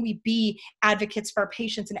 How can we be advocates for our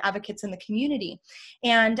patients and advocates in the community?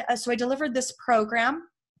 And so I delivered this program,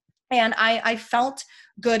 and I felt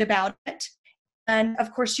good about it. And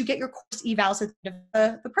of course, you get your course evals at the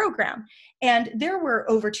end of the program. And there were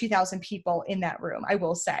over 2,000 people in that room, I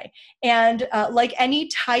will say. And like any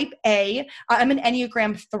type A, I'm an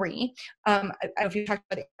Enneagram 3. I don't know if you've talked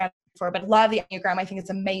about the Enneagram before, but love the Enneagram. I think it's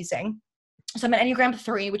amazing. So I'm an Enneagram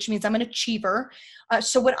 3, which means I'm an achiever.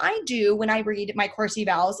 So what I do when I read my course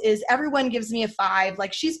evals is everyone gives me a 5,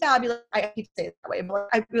 like, she's fabulous. I hate to say it that way, but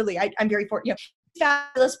I'm very fortunate.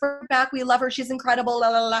 Fabulous, bring her back, we love her, she's incredible, la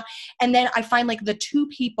la la. And then I find like the 2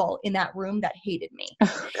 people in that room that hated me.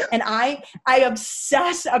 And I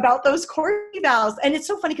obsess about those course evals. And it's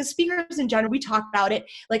so funny because speakers in general, we talk about it,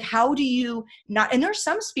 like, how do you not, and there's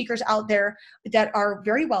some speakers out there that are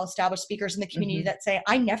very well established speakers in the community that say,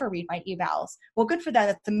 I never read my evals. Well, good for them.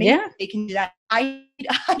 That's amazing. Yeah. They can do that. I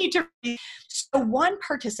need to read. So one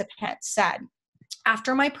participant said,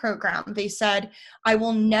 after my program, they said, I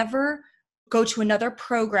will never go to another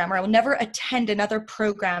program, or I will never attend another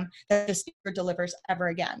program that the speaker delivers ever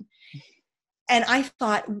again. And I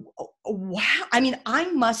thought, wow, I mean,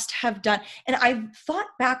 I must have done, and I thought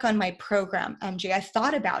back on my program, MJ, I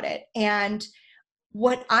thought about it. And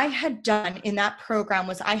what I had done in that program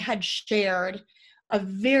was I had shared a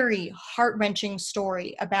very heart-wrenching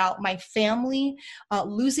story about my family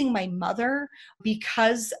losing my mother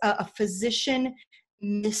because a physician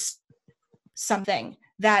missed something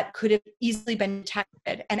that could have easily been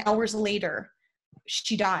detected. And hours later,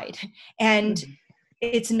 she died. And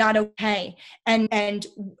it's not okay. And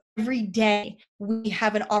every day we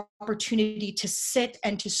have an opportunity to sit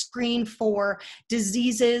and to screen for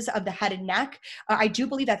diseases of the head and neck. I do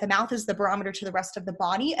believe that the mouth is the barometer to the rest of the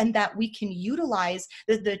body, and that we can utilize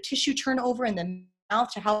the tissue turnover in the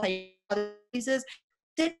mouth to help diseases.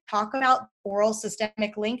 Talk about oral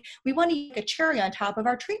systemic link. We want to use a cherry on top of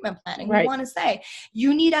our treatment planning. We want to say,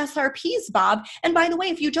 you need SRPs, Bob. And by the way,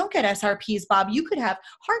 if you don't get SRPs, Bob, you could have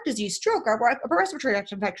heart disease, stroke, or upper respiratory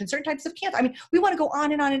infection, certain types of cancer. I mean, we want to go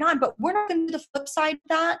on and on and on, but we're not going to do the flip side of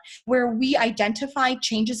that, where we identify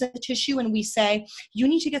changes in the tissue and we say, you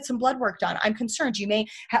need to get some blood work done. I'm concerned. You may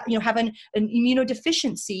have an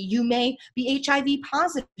immunodeficiency. You may be HIV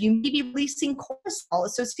positive. You may be releasing cortisol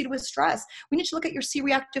associated with stress. We need to look at your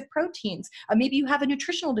C-reactive proteins. Maybe you have a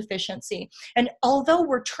nutritional deficiency. And although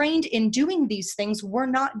we're trained in doing these things, we're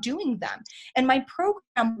not doing them. And my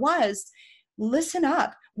program was, listen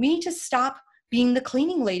up. We need to stop being the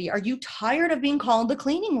cleaning lady. Are you tired of being called the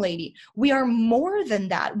cleaning lady? We are more than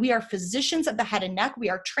that. We are physicians of the head and neck. We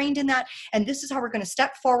are trained in that. And this is how we're going to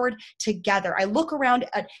step forward together. I look around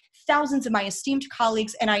at thousands of my esteemed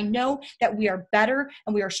colleagues, and I know that we are better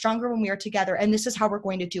and we are stronger when we are together. And this is how we're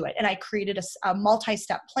going to do it. And I created a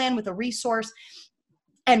multi-step plan with a resource.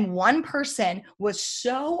 And one person was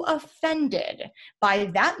so offended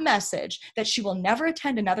by that message that she will never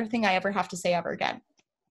attend another thing I ever have to say ever again.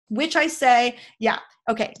 Which I say, yeah,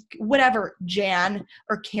 okay, whatever, Jan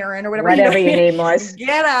or Karen or whatever your name was.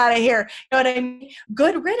 Get out of here. You know what I mean?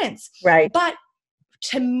 Good riddance. Right. But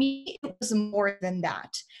to me, it was more than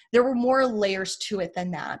that. There were more layers to it than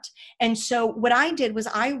that. And so what I did was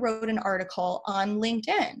I wrote an article on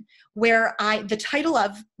LinkedIn where the title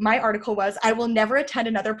of my article was, I will never attend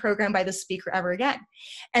another program by the speaker ever again.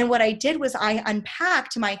 And what I did was I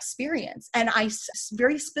unpacked my experience, and I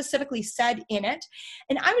very specifically said in it,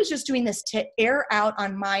 and I was just doing this to air out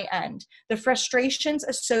on my end the frustrations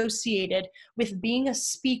associated with being a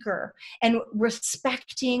speaker and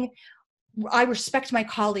I respect my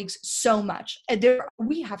colleagues so much.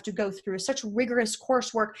 We have to go through such rigorous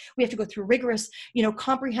coursework. We have to go through rigorous,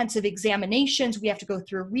 comprehensive examinations. We have to go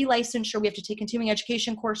through relicensure. We have to take continuing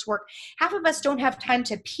education coursework. Half of us don't have time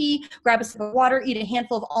to pee, grab a sip of water, eat a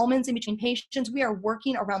handful of almonds in between patients. We are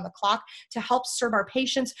working around the clock to help serve our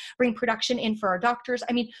patients, bring production in for our doctors.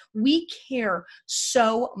 I mean, we care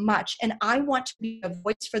so much, and I want to be a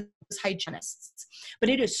voice for those hygienists. But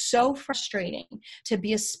it is so frustrating to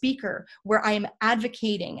be a speaker where I am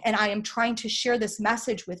advocating and I am trying to share this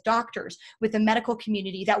message with doctors, with the medical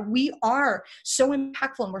community, that we are so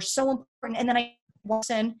impactful and we're so important. And then I walk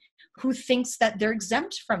in who thinks that they're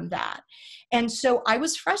exempt from that. And so I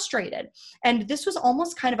was frustrated. And this was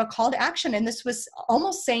almost kind of a call to action. And this was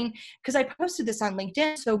almost saying, because I posted this on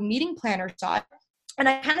LinkedIn, so meeting planners saw it. And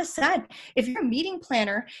I kind of said, if you're a meeting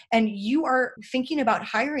planner and you are thinking about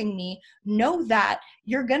hiring me, know that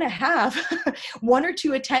you're going to have one or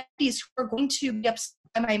two attendees who are going to be upset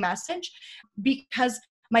by my message because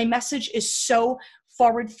my message is so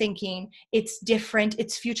forward thinking. It's different.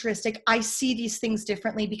 It's futuristic. I see these things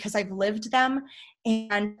differently because I've lived them.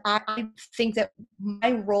 And I think that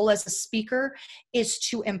my role as a speaker is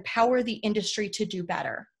to empower the industry to do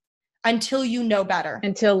better until you know better.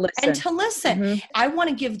 Until listen. Mm-hmm. I want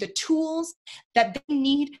to give the tools that they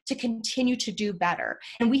need to continue to do better.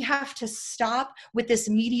 And we have to stop with this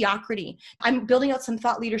mediocrity. I'm building out some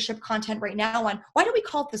thought leadership content right now on why do we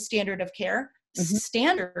call it the standard of care?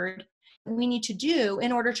 Standard we need to do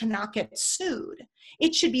in order to not get sued.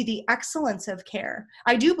 It should be the excellence of care.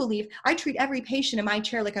 I do believe I treat every patient in my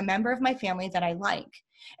chair like a member of my family that I like.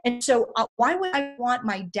 And so why would I want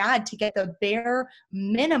my dad to get the bare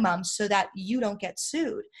minimum so that you don't get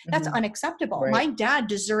sued? That's unacceptable. Right. My dad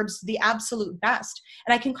deserves the absolute best.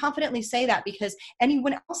 And I can confidently say that because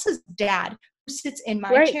anyone else's dad who sits in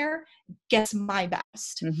my chair gets my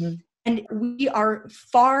best. And we are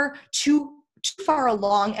too far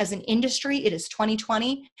along as an industry. It is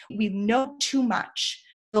 2020. We know too much.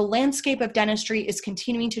 The landscape of dentistry is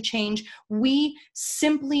continuing to change. We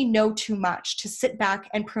simply know too much to sit back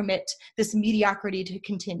and permit this mediocrity to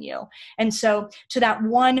continue. And so to that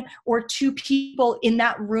one or two people in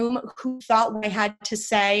that room who thought what I had to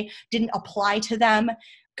say didn't apply to them,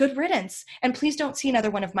 good riddance. And please don't see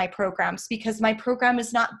another one of my programs because my program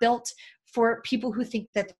is not built for people who think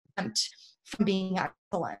that they're exempt from being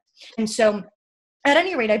excellent. And so at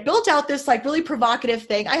any rate, I built out this like really provocative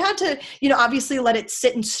thing. I had to, obviously let it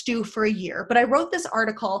sit and stew for a year, but I wrote this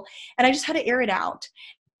article and I just had to air it out.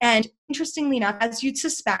 And interestingly enough, as you'd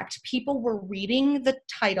suspect, people were reading the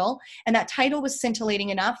title, and that title was scintillating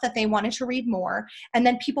enough that they wanted to read more. And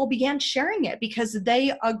then people began sharing it because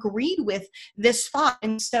they agreed with this thought.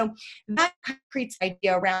 And so that creates the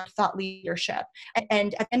idea around thought leadership.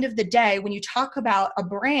 And at the end of the day, when you talk about a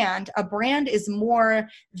brand is more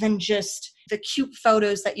than just the cute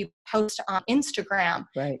photos that you post on Instagram.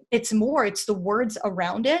 Right. It's more, it's the words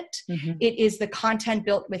around it. It is the content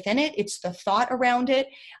built within it. It's the thought around it.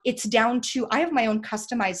 It's down to, I have my own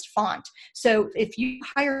customized font. So if you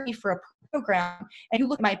hire me for a program and you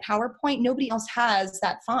look at my PowerPoint, nobody else has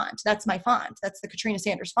that font. That's my font. That's the Katrina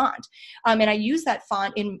Sanders font. And I use that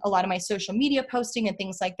font in a lot of my social media posting and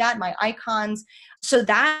things like that, my icons. So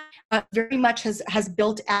that very much has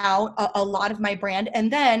built out a lot of my brand.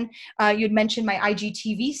 And then you'd mentioned my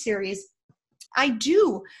IGTV series. I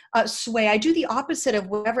do sway. I do the opposite of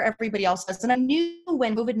whatever everybody else does. And I knew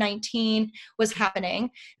when COVID-19 was happening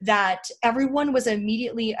that everyone was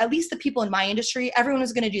immediately, at least the people in my industry, everyone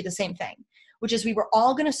was going to do the same thing, which is we were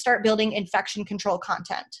all going to start building infection control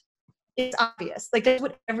content. It's obvious. Like that's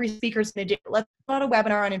what every speaker is going to do. Let's put out a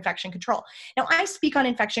webinar on infection control. Now I speak on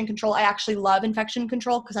infection control. I actually love infection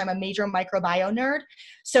control because I'm a major microbiome nerd.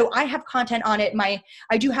 So I have content on it.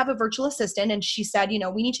 I do have a virtual assistant and she said,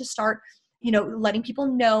 we need to start letting people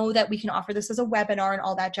know that we can offer this as a webinar and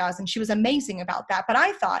all that jazz. And she was amazing about that. But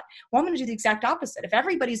I thought, well, I'm going to do the exact opposite. If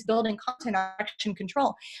everybody's building content on infection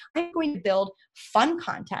control, I'm going to build fun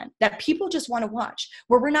content that people just want to watch,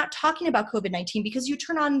 where we're not talking about COVID-19 because you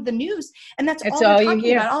turn on the news and that's all you're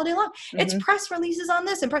talking about all day long. It's press releases on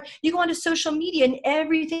this. And you go onto social media and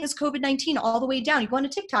everything is COVID-19 all the way down. You go onto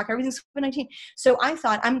TikTok, everything's COVID-19. So I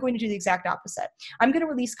thought I'm going to do the exact opposite. I'm going to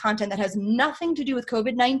release content that has nothing to do with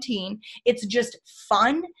COVID-19. It's just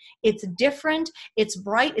fun. It's different. It's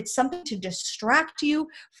bright. It's something to distract you.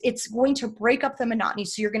 It's going to break up the monotony.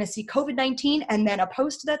 So you're going to see COVID-19 and then a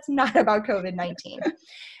post that's not about COVID-19.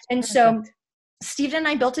 And so Steven and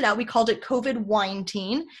I built it out. We called it COVID Wine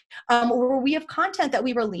Teen, where we have content that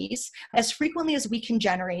we release as frequently as we can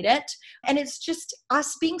generate it. And it's just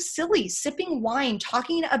us being silly, sipping wine,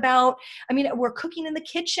 talking about, we're cooking in the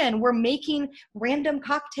kitchen. We're making random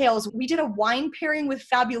cocktails. We did a wine pairing with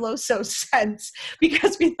Fabuloso scents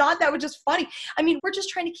because we thought that was just funny. We're just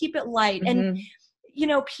trying to keep it light. And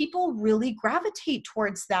people really gravitate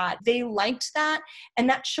towards that. They liked that. And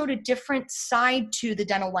that showed a different side to the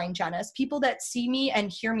dental wine genus. People that see me and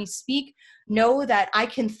hear me speak know that I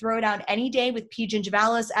can throw down any day with P.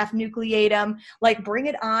 gingivalis, F. nucleatum, bring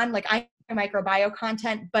it on. I microbiome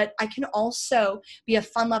content, but I can also be a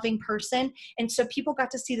fun-loving person. And so people got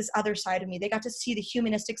to see this other side of me. They got to see the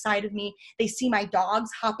humanistic side of me. They see my dogs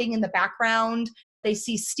hopping in the background. They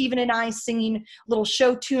see Steven and I singing little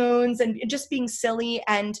show tunes and just being silly.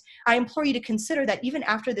 And I implore you to consider that even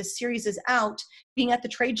after this series is out, being at the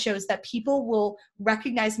trade shows, that people will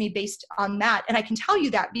recognize me based on that. And I can tell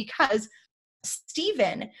you that because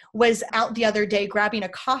Steven was out the other day grabbing a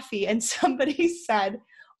coffee and somebody said,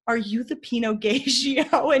 "Are you the Pinot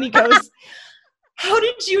Grigio?" And he goes, how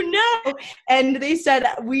did you know? And they said,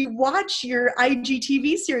 we watch your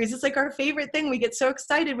IGTV series. It's like our favorite thing. We get so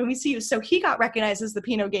excited when we see you. So he got recognized as the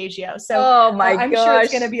Pinot Grigio. So Oh my I'm gosh. sure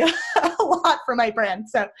it's going to be a lot for my brand.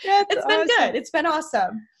 So That's it's been awesome. good. It's been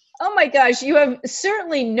awesome. Oh my gosh, you have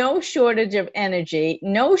certainly no shortage of energy,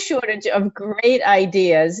 no shortage of great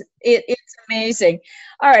ideas. It's amazing.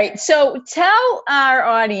 All right, so tell our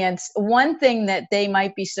audience one thing that they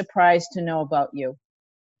might be surprised to know about you.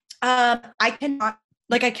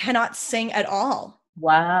 I cannot sing at all.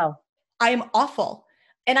 Wow. I am awful.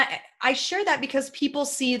 And I share that because people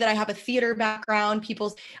see that I have a theater background.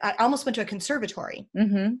 I almost went to a conservatory.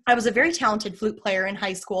 Mm-hmm. I was a very talented flute player in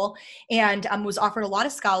high school and was offered a lot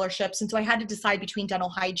of scholarships. And so I had to decide between dental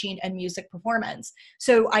hygiene and music performance.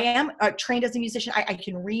 So I am trained as a musician. I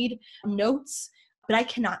can read notes, but I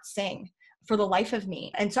cannot sing for the life of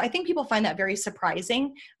me. And so I think people find that very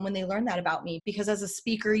surprising when they learn that about me, because as a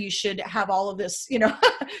speaker, you should have all of this,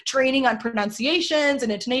 training on pronunciations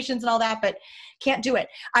and intonations and all that, but can't do it.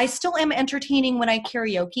 I still am entertaining when I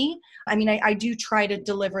karaoke. I mean, I do try to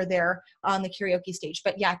deliver there on the karaoke stage,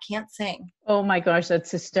 but yeah, can't sing. Oh my gosh, that's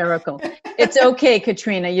hysterical. It's okay,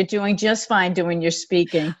 Katrina. You're doing just fine doing your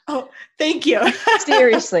speaking. Oh, thank you.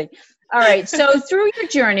 Seriously. All right. So through your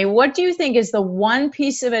journey, what do you think is the one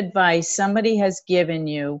piece of advice somebody has given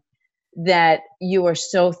you that you are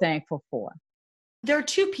so thankful for? There are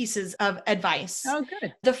two pieces of advice. Oh,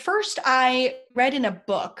 good. The first I read in a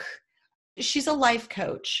book. She's a life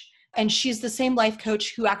coach, and she's the same life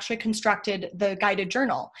coach who actually constructed the guided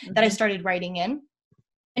journal that I started writing in.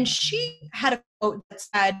 And she had a quote that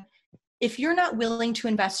said, if you're not willing to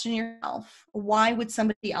invest in yourself, why would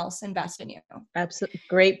somebody else invest in you? Absolutely.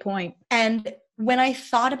 Great point. And when I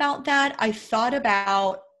thought about that, I thought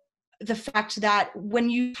about the fact that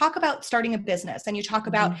when you talk about starting a business and you talk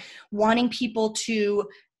about wanting people to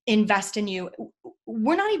invest in you,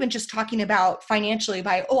 we're not even just talking about financially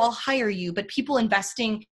by, I'll hire you, but people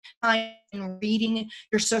investing time in reading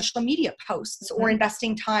your social media posts or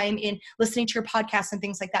investing time in listening to your podcasts and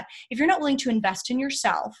things like that. If you're not willing to invest in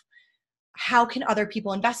yourself, how can other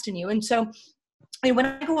people invest in you? And so when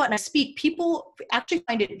I go out and I speak, people actually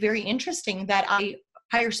find it very interesting that I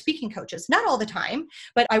hire speaking coaches. Not all the time,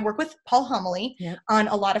 but I work with Paul Homily on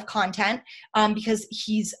a lot of content because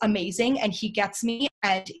he's amazing and he gets me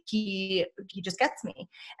and he just gets me.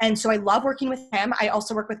 And so I love working with him. I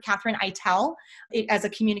also work with Catherine Eitel as a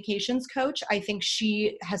communications coach. I think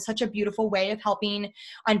she has such a beautiful way of helping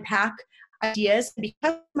unpack ideas.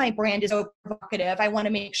 Because my brand is so provocative, I want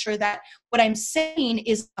to make sure that what I'm saying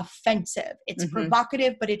is offensive. It's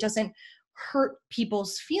provocative, but it doesn't hurt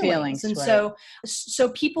people's feelings. And right. so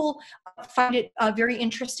people find it very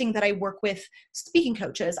interesting that I work with speaking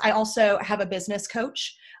coaches. I also have a business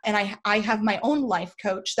coach, and I have my own life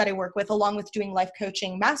coach that I work with, along with doing life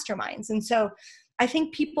coaching masterminds. And so I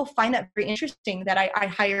think people find that very interesting that I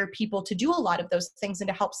hire people to do a lot of those things and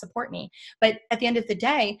to help support me. But at the end of the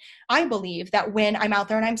day, I believe that when I'm out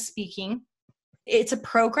there and I'm speaking, it's a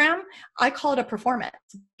program. I call it a performance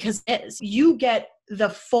because it is. You get the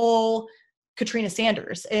full Katrina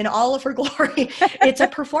Sanders in all of her glory. It's a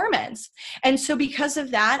performance. And so because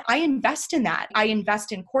of that, I invest in that. I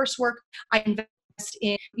invest in coursework. I invest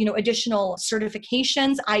in, additional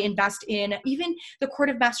certifications. I invest in even the Court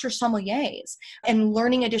of Master Sommeliers and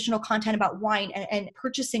learning additional content about wine and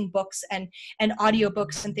purchasing books and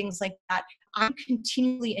audiobooks and things like that. I'm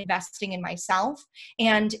continually investing in myself,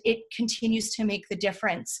 and it continues to make the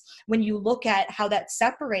difference. When you look at how that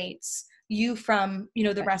separates you from,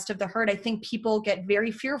 the rest of the herd, I think people get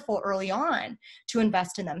very fearful early on to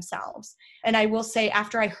invest in themselves. And I will say,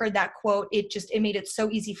 after I heard that quote, it made it so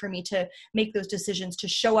easy for me to make those decisions, to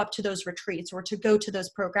show up to those retreats or to go to those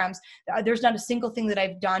programs. There's not a single thing that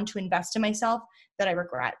I've done to invest in myself that I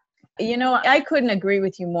regret. I couldn't agree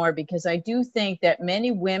with you more, because I do think that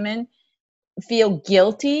many women feel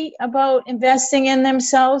guilty about investing in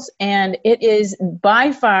themselves, and it is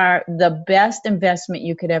by far the best investment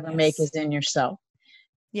you could ever make is in yourself.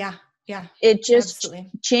 Yeah It just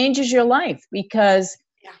changes your life, because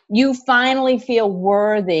you finally feel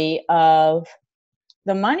worthy of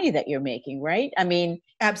the money that you're making, right? I mean,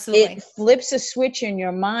 absolutely, it flips a switch in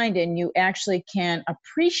your mind, and you actually can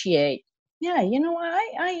appreciate, I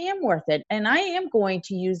am worth it, and I am going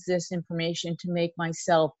to use this information to make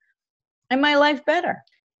myself and my life better.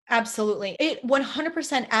 Absolutely. It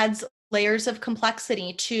 100% adds layers of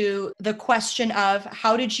complexity to the question of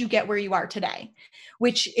how did you get where you are today,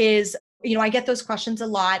 which is I get those questions a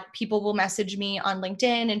lot. People will message me on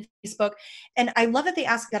LinkedIn and Facebook. And I love that they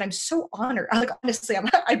ask that. I'm so honored. Like, honestly,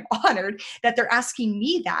 I'm honored that they're asking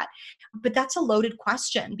me that. But that's a loaded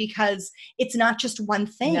question because it's not just one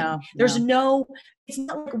thing. It's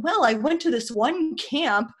not like, well, I went to this one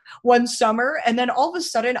camp one summer and then all of a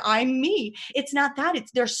sudden I'm me. It's not that.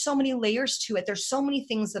 There's so many layers to it. There's so many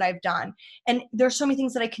things that I've done and there's so many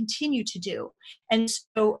things that I continue to do. And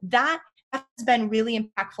so that has been really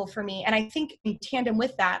impactful for me. And I think in tandem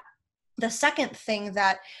with that, the second thing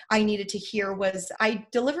that I needed to hear was I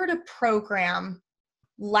delivered a program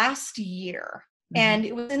last year and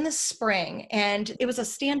it was in the spring and it was a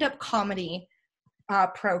stand-up comedy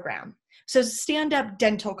program. So stand-up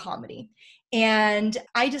dental comedy. And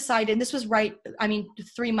I decided, this was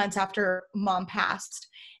 3 months after mom passed.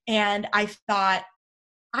 And I thought,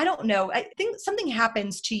 I don't know. I think something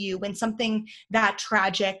happens to you when something that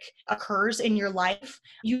tragic occurs in your life.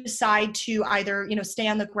 You decide to either, stay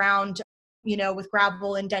on the ground, with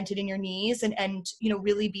gravel indented in your knees and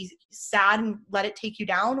really be sad and let it take you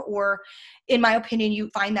down. Or in my opinion, you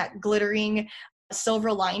find that glittering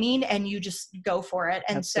silver lining and you just go for it.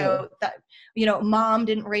 And Absolutely. So that, mom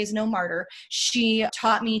didn't raise no martyr. She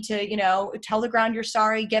taught me to, tell the ground you're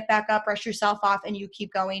sorry, get back up, brush yourself off, and you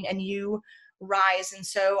keep going and you rise. And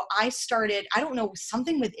so I started, I don't know,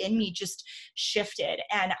 something within me just shifted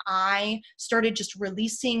and I started just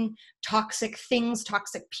releasing toxic things,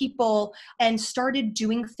 toxic people, and started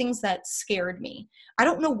doing things that scared me. I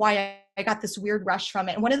don't know why I got this weird rush from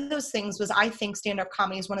it. And one of those things was I think stand-up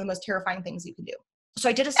comedy is one of the most terrifying things you can do. So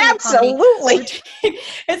I did a stand-up comedy routine.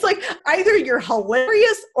 It's like either you're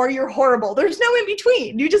hilarious or you're horrible. There's no in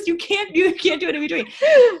between. You can't do it in between.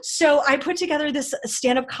 So I put together this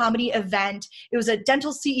stand-up comedy event. It was a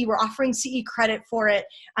dental CE. We're offering CE credit for it.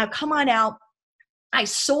 Come on out. I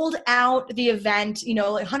sold out the event,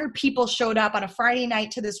 100 people showed up on a Friday night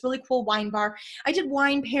to this really cool wine bar. I did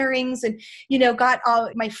wine pairings and, got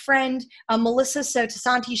my friend, Melissa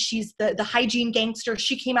Sotasanti, she's the hygiene gangster.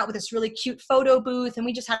 She came out with this really cute photo booth and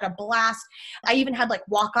we just had a blast. I even had like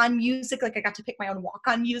walk-on music, like I got to pick my own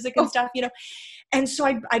walk-on music and stuff, And so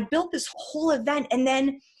I built this whole event and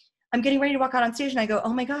then I'm getting ready to walk out on stage and I go,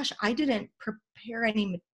 oh my gosh, I didn't prepare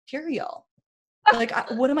any material. Like,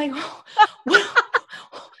 what am I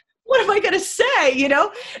going to say,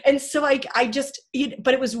 And so I just,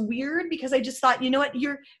 but it was weird because I just thought, you know what,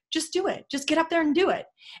 just do it. Just get up there and do it.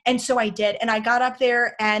 And so I did. And I got up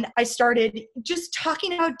there and I started just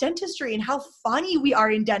talking about dentistry and how funny we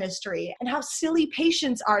are in dentistry and how silly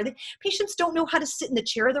patients are. The patients don't know how to sit in the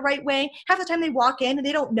chair the right way. Half the time they walk in and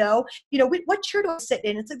they don't know, what chair do I sit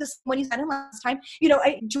in? It's like this when you sat in last time,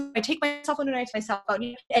 I take myself on to my cell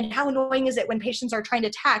phone, and how annoying is it when patients are trying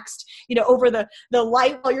to text, over the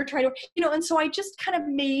light while you're trying to, and so I just kind of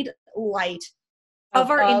made light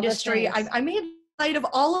of our industry. I made light of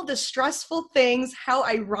all of the stressful things, how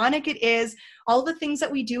ironic it is, all the things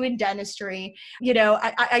that we do in dentistry.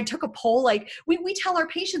 I took a poll, like we tell our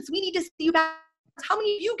patients, we need to see you back. How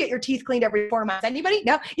many of you get your teeth cleaned every 4 months? Anybody?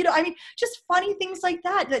 No, just funny things like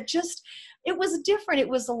that just, it was different. It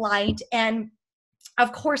was light. And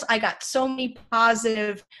of course, I got so many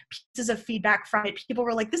positive pieces of feedback from it. People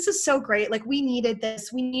were like, this is so great. Like, we needed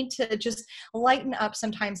this. We need to just lighten up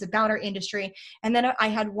sometimes about our industry. And then I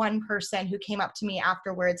had one person who came up to me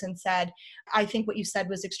afterwards and said, I think what you said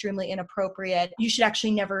was extremely inappropriate. You should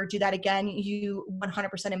actually never do that again. You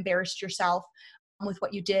 100% embarrassed yourself with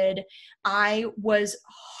what you did. I was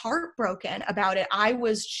heartbroken about it. I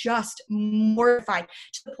was just mortified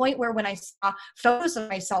to the point where when I saw photos of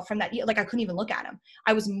myself from that year, like I couldn't even look at them.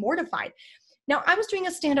 I was mortified. Now, I was doing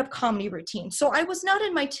a stand-up comedy routine, so I was not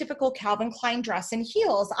in my typical Calvin Klein dress and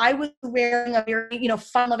heels. I was wearing a very,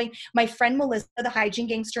 fun-loving, my friend Melissa, the hygiene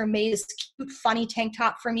gangster, made this cute, funny tank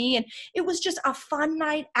top for me, and it was just a fun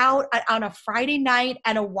night out on a Friday night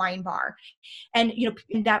at a wine bar. And,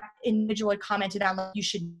 that individual had commented on, like, you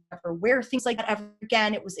should never wear things like that ever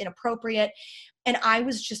again. It was inappropriate. And I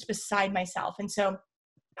was just beside myself. And so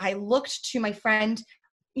I looked to my friend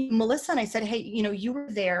Melissa and I said, hey, you were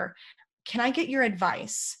there. Can I get your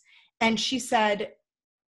advice? And she said,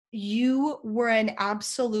 you were an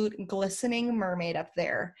absolute glistening mermaid up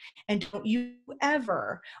there. And don't you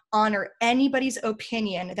ever honor anybody's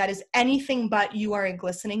opinion that is anything but you are a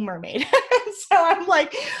glistening mermaid. So I'm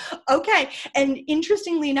like, okay. And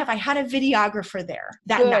interestingly enough, I had a videographer there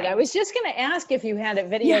that night. I was just going to ask if you had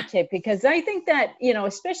it videotaped, because I think that,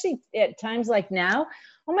 especially at times like now,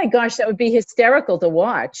 Oh my gosh, that would be hysterical to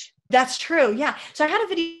watch. That's true. Yeah. So I had a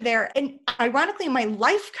video there, and ironically, my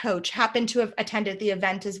life coach happened to have attended the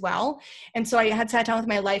event as well. And so I had sat down with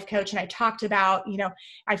my life coach and I talked about,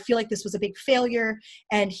 I feel like this was a big failure.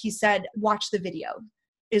 And he said, watch the video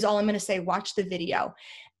is all I'm going to say. Watch the video.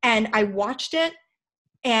 And I watched it,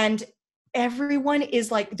 and everyone is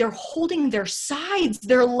like, they're holding their sides.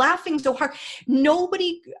 They're laughing so hard.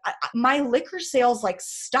 My liquor sales like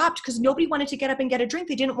stopped because nobody wanted to get up and get a drink.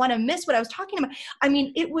 They didn't want to miss what I was talking about. I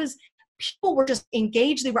mean, people were just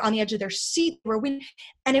engaged. They were on the edge of their seat. They were winning.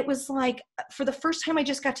 And it was like, for the first time, I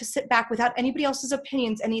just got to sit back without anybody else's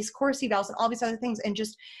opinions and these course evals and all these other things and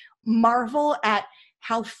just marvel at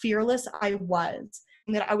how fearless I was.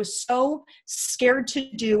 That I was so scared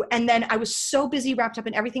to do. And then I was so busy wrapped up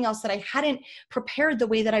in everything else that I hadn't prepared the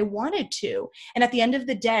way that I wanted to. And at the end of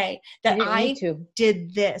the day, that I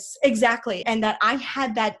did this. Exactly. And that I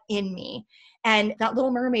had that in me. And that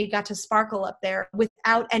little mermaid got to sparkle up there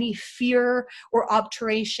without any fear or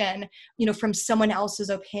obturation, from someone else's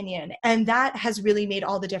opinion. And that has really made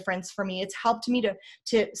all the difference for me. It's helped me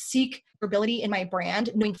to seek ability in my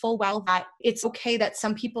brand, knowing full well that it's okay that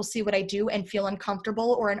some people see what I do and feel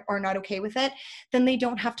uncomfortable or not okay with it. Then they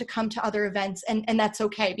don't have to come to other events. And that's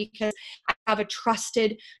okay, because I have a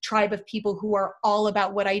trusted tribe of people who are all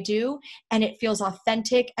about what I do. And it feels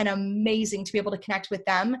authentic and amazing to be able to connect with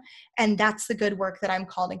them. And that's the good work that I'm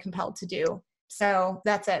called and compelled to do. So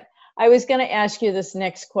that's it. I was going to ask you this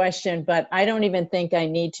next question, but I don't even think I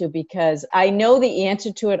need to, because I know the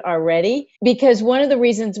answer to it already. Because one of the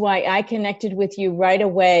reasons why I connected with you right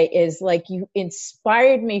away is like you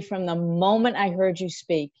inspired me from the moment I heard you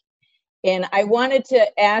speak. And I wanted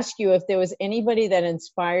to ask you if there was anybody that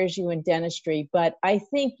inspires you in dentistry, but I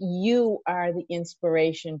think you are the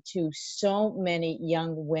inspiration to so many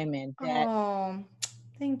young women that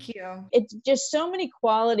thank you. It's just so many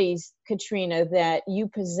qualities, Katrina, that you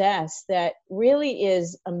possess that really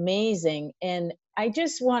is amazing. And I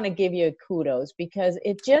just want to give you kudos, because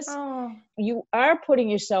you are putting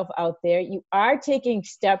yourself out there. You are taking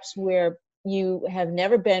steps where you have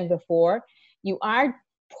never been before. You are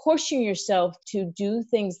pushing yourself to do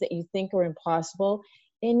things that you think are impossible.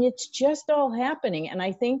 And it's just all happening. And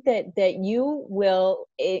I think that you will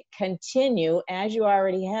continue, as you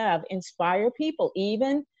already have, inspire people,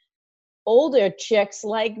 even older chicks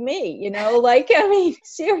like me,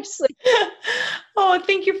 seriously. Oh,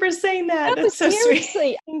 thank you for saying that. That's so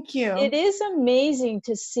sweet. Thank you. It is amazing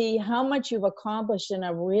to see how much you've accomplished in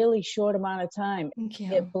a really short amount of time. Thank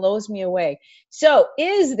you. It blows me away. So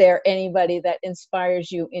is there anybody that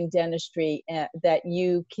inspires you in dentistry that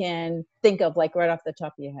you can think of, like right off the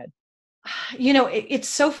top of your head? It's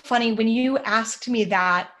so funny when you asked me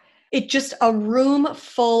that. It just, a room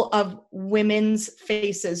full of women's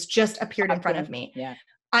faces just appeared in front of me. Yeah.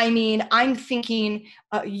 I mean, I'm thinking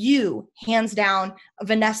you, hands down,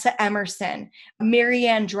 Vanessa Emerson,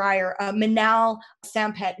 Marianne Dreyer, Manal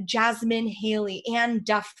Sampet, Jasmine Haley, Ann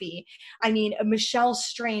Duffy. I mean, Michelle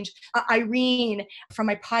Strange, Irene from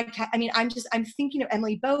my podcast. I mean, I'm thinking of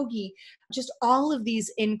Emily Bogey, just all of these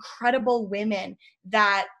incredible women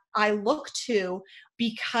that I look to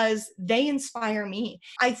because they inspire me.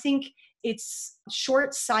 I think it's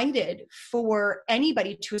short-sighted for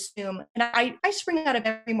anybody to assume, and I spring out of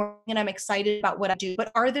every morning and I'm excited about what I do,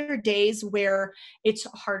 but are there days where it's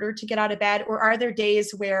harder to get out of bed, or are there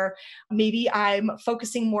days where maybe I'm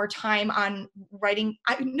focusing more time on writing?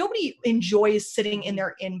 Nobody enjoys sitting in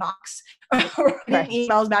their inbox or writing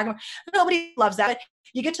emails back. Nobody loves that.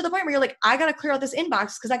 You get to the point where you're like, I got to clear out this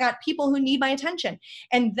inbox because I got people who need my attention.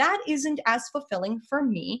 And that isn't as fulfilling for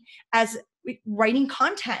me as writing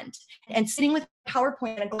content and sitting with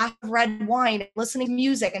PowerPoint and a glass of red wine and listening to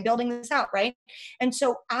music and building this out, right? And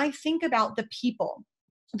so I think about the people,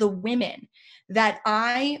 the women that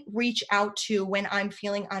I reach out to when I'm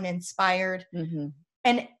feeling uninspired. Mm-hmm.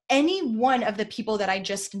 And any one of the people that I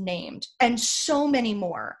just named, and so many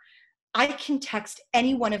more, I can text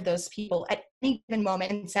any one of those people at any given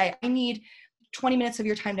moment and say, I need 20 minutes of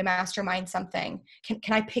your time to mastermind something. Can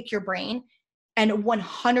I pick your brain? And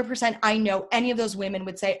 100% I know any of those women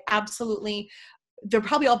would say, absolutely. They're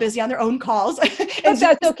probably all busy on their own calls. And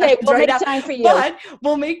that's okay. We'll make time for you. But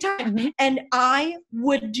we'll make time. Mm-hmm. And I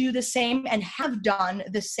would do the same and have done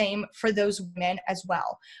the same for those women as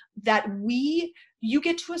well. That you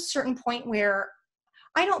get to a certain point where,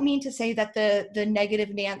 I don't mean to say that the negative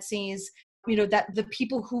Nancy's, that the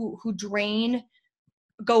people who drain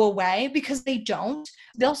go away, because they don't.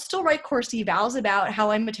 They'll still write course evals about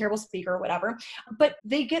how I'm a terrible speaker or whatever, but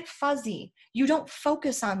they get fuzzy. You don't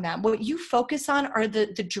focus on them. What you focus on are the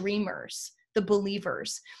dreamers, the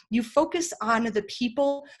believers. You focus on the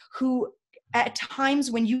people who at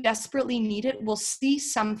times when you desperately need it will see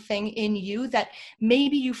something in you that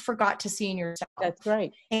maybe you forgot to see in yourself. That's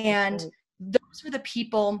right. And That's right. those are the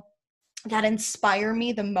people that inspire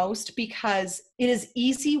me the most, because it is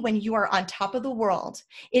easy when you are on top of the world.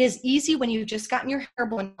 It is easy when you've just gotten your hair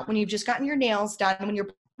blown, when you've just gotten your nails done, when your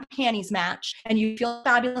panties match and you feel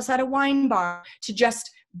fabulous at a wine bar, to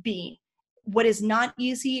just be. What is not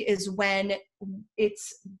easy is when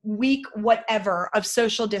it's week whatever of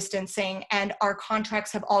social distancing and our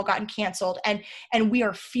contracts have all gotten canceled, and we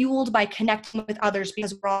are fueled by connecting with others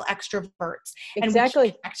because we're all extroverts. Exactly.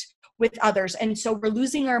 And we connect with others. And so we're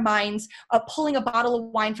losing our minds, pulling a bottle of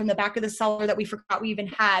wine from the back of the cellar that we forgot we even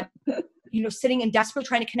had, sitting and desperately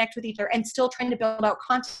trying to connect with each other and still trying to build out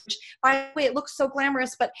content, which, by the way, it looks so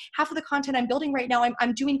glamorous, but half of the content I'm building right now,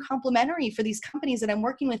 I'm doing complimentary for these companies that I'm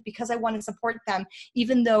working with because I want to support them,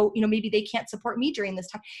 even though, maybe they can't support me during this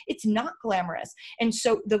time. It's not glamorous. And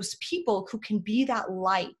so those people who can be that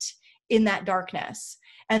light in that darkness,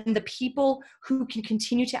 and the people who can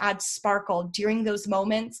continue to add sparkle during those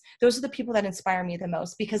moments, those are the people that inspire me the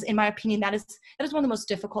most, because in my opinion, that is one of the most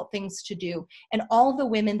difficult things to do. And all of the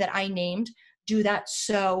women that I named do that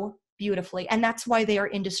so beautifully. And that's why they are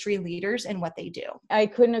industry leaders in what they do. I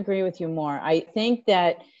couldn't agree with you more. I think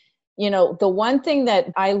that, the one thing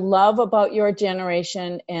that I love about your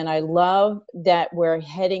generation, and I love that we're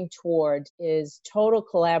heading toward, is total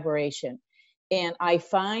collaboration. And I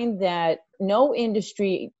find that no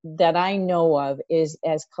industry that I know of is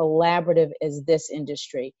as collaborative as this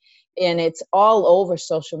industry. And it's all over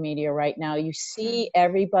social media right now. You see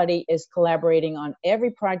everybody is collaborating on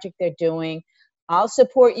every project they're doing. I'll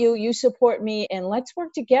support you, you support me, and let's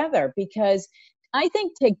work together, because I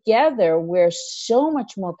think together we're so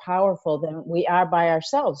much more powerful than we are by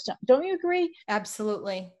ourselves. Don't you agree?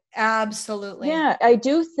 Absolutely. Absolutely. Yeah, I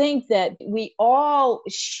do think that we all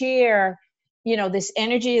share this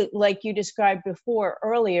energy like you described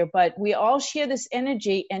earlier, but we all share this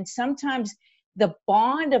energy, and sometimes the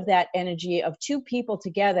bond of that energy of two people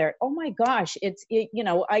together, oh my gosh,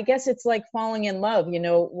 I guess it's like falling in love,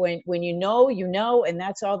 when you know, and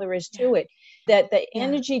that's all there is to it, that the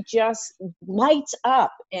energy just lights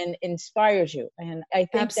up and inspires you. And I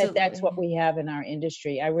think Absolutely. that's what we have in our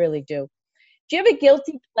industry. I really do. Do you have a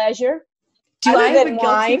guilty pleasure? Do I have a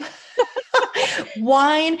wine?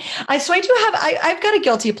 Wine. So I do have, I've got a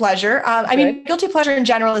guilty pleasure. Guilty pleasure in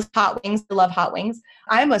general is hot wings. I love hot wings.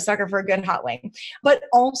 I'm a sucker for a good hot wing. But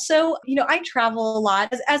also, I travel a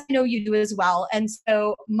lot, as I know you do as well. And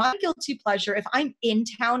so my guilty pleasure, if I'm in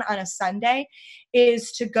town on a Sunday,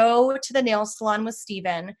 is to go to the nail salon with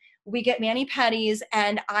Steven. We get mani-pedis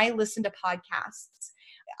and I listen to podcasts.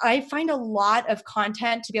 I find a lot of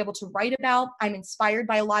content to be able to write about. I'm inspired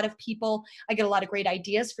by a lot of people. I get a lot of great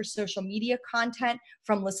ideas for social media content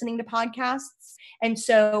from listening to podcasts. And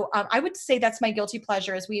so I would say that's my guilty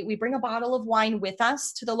pleasure, is we bring a bottle of wine with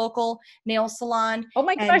us to the local nail salon. Oh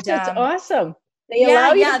my gosh, that's awesome. They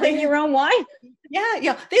allow you to bring your own wine? Yeah.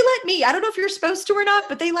 They let me. I don't know if you're supposed to or not,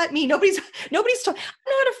 but they let me. Nobody's I'm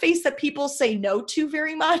not a face that people say no to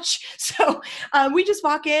very much. So we just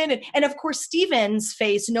walk in, and of course, Steven's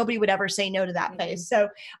face, nobody would ever say no to that face. So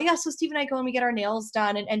so Steve and I go and we get our nails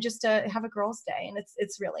done and just have a girls' day, and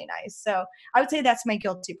it's really nice. So I would say that's my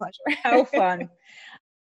guilty pleasure. How fun.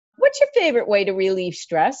 What's your favorite way to relieve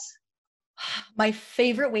stress? My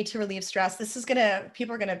favorite way to relieve stress.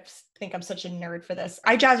 People are going to think I'm such a nerd for this.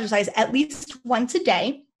 I jazzercise at least once a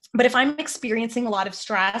day. But if I'm experiencing a lot of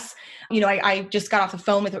stress, I just got off the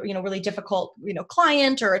phone with a, really difficult,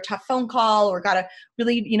 client, or a tough phone call, or got a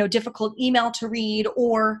really, difficult email to read,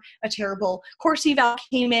 or a terrible course eval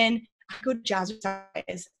came in, I go to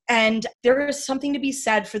jazzercise. And there is something to be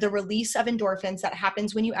said for the release of endorphins that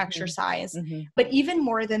happens when you exercise. Mm-hmm. But even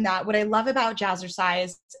more than that, what I love about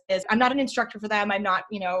jazzercise is I'm not an instructor for them. I'm not,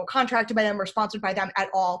 contracted by them or sponsored by them at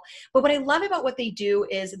all. But what I love about what they do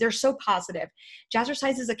is they're so positive.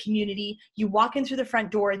 Jazzercise is a community. You walk in through the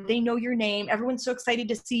front door, they know your name. Everyone's so excited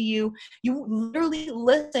to see you. You literally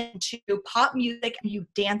listen to pop music and you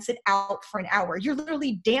dance it out for an hour. You're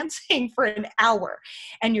literally dancing for an hour,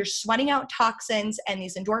 and you're sweating out toxins, and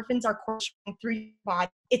these endorphins are coursing through your body.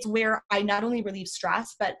 It's where I not only relieve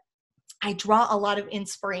stress, but I draw a lot of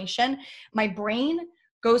inspiration. My brain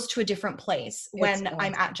goes to a different place when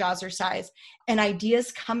I'm at jazzercise, and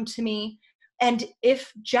ideas come to me. And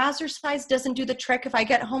if jazzercise doesn't do the trick, if I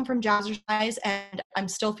get home from jazzercise and I'm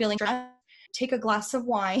still feeling stressed, take a glass of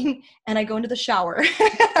wine and I go into the shower.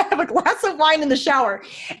 I have a glass of wine in the shower,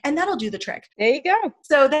 and that'll do the trick. There you go.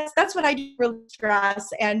 So that's what I do for stress.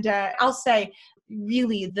 And I'll say,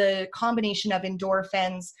 really the combination of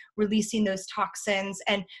endorphins, releasing those toxins,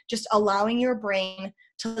 and just allowing your brain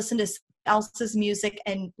to listen to else's music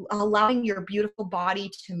and allowing your beautiful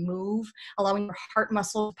body to move, allowing your heart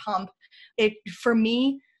muscle to pump. For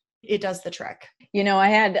me, it does the trick. I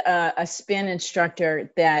had a spin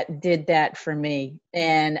instructor that did that for me,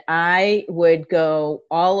 and I would go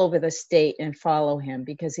all over the state and follow him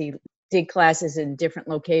because he did classes in different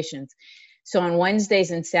locations. So on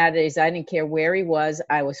Wednesdays and Saturdays, I didn't care where he was,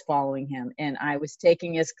 I was following him and I was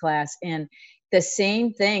taking his class. And the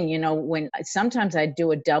same thing, when sometimes I'd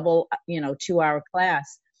do a double, 2-hour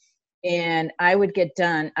class, and I would get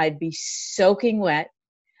done, I'd be soaking wet,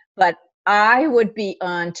 but I would be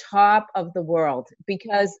on top of the world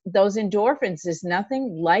because those endorphins, there's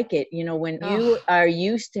nothing like it. When you are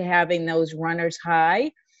used to having those runner's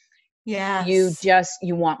high, yes,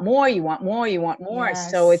 you want more, you want more, you want more.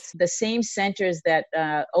 Yes. So it's the same centers that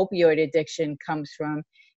opioid addiction comes from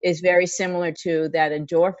is very similar to that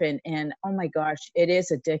endorphin. And oh my gosh, it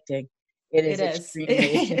is addicting. It is extremely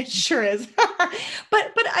addicting. It sure is.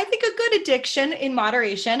 But I think a good addiction in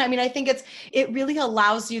moderation. I mean, I think it really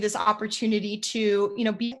allows you this opportunity to,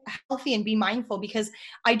 be healthy and be mindful, because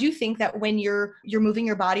I do think that when you're moving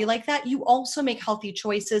your body like that, you also make healthy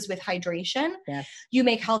choices with hydration. Yes. You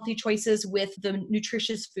make healthy choices with the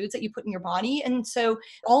nutritious foods that you put in your body. And so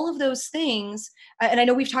all of those things, and I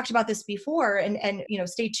know we've talked about this before, and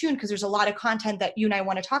stay tuned because there's a lot of content that you and I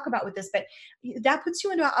want to talk about with this, but that puts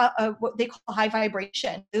you into what they call high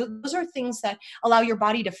vibration. Those are things that allow your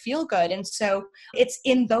body to feel good. And so it's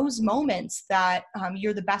in those moments that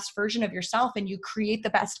you're the best version of yourself, and you create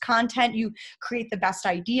the best content, you create the best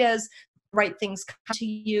ideas, right things come to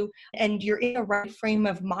you, and you're in a right frame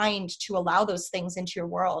of mind to allow those things into your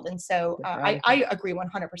world. And so I agree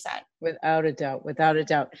 100%. Without a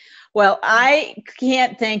doubt. Well, I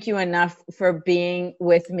can't thank you enough for being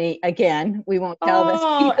with me again. We won't tell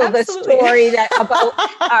people the story about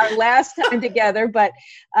our last time together, but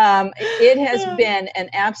it has been an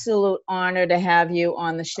absolute honor to have you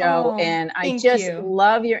on the show. And I just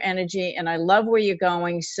love your energy and I love where you're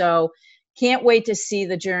going. So can't wait to see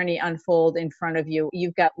the journey unfold in front of you.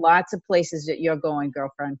 You've got lots of places that you're going,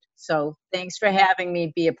 girlfriend. So thanks for having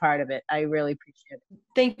me be a part of it. I really appreciate it.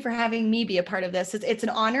 Thank you for having me be a part of this. It's an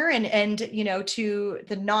honor. And to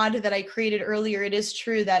the nod that I created earlier, it is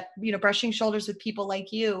true that, brushing shoulders with people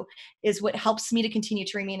like you is what helps me to continue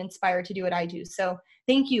to remain inspired to do what I do. So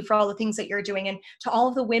thank you for all the things that you're doing. And to all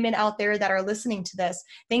of the women out there that are listening to this,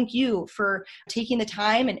 thank you for taking the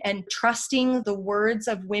time and trusting the words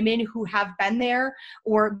of women who have been there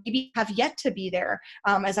or maybe have yet to be there.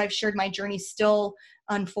 As I've shared, my journey still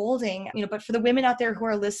unfolding, but for the women out there who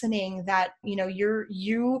are listening, that,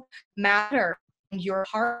 you matter. Your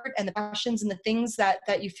heart and the passions and the things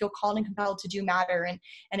that you feel called and compelled to do matter.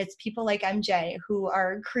 And it's people like MJ who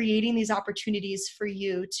are creating these opportunities for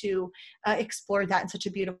you to explore that in such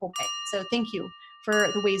a beautiful way. So thank you for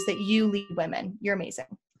the ways that you lead women. You're amazing.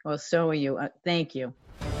 Well, so are you. Thank you.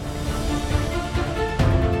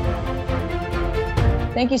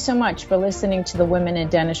 Thank you so much for listening to the Women in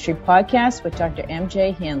Dentistry podcast with Dr.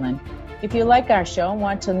 MJ Hanlon. If you like our show and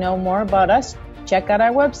want to know more about us, check out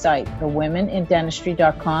our website,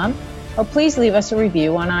 thewomenindentistry.com, or please leave us a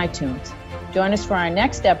review on iTunes. Join us for our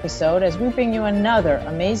next episode as we bring you another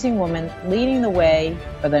amazing woman leading the way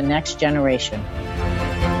for the next generation.